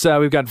 Yes,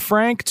 we've got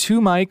Frank,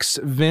 two Mikes,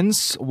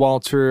 Vince,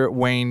 Walter,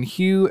 Wayne,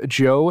 Hugh,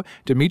 Joe,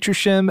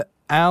 Demetrishim,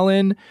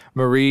 Alan,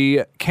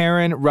 Marie,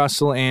 Karen,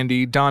 Russell,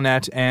 Andy,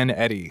 Donette, and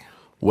Eddie.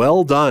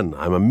 Well done.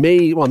 I'm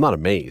amazed. Well, not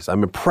amazed.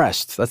 I'm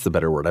impressed. That's the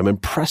better word. I'm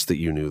impressed that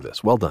you knew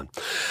this. Well done.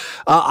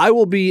 I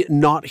will be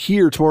not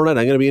here tomorrow night.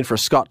 I'm going to be in for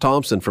Scott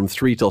Thompson from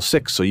 3 till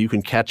 6, so you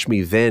can catch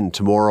me then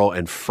tomorrow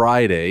and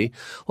Friday.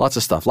 Lots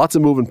of stuff. Lots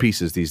of moving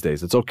pieces these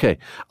days. It's okay.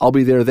 I'll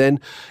be there then.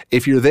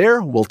 If you're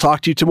there, we'll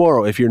talk to you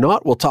tomorrow. If you're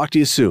not, we'll talk to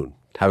you soon.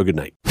 Have a good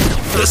night.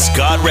 The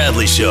Scott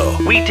Radley Show.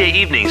 Weekday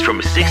evenings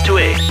from 6 to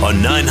 8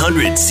 on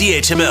 900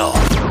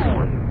 CHML.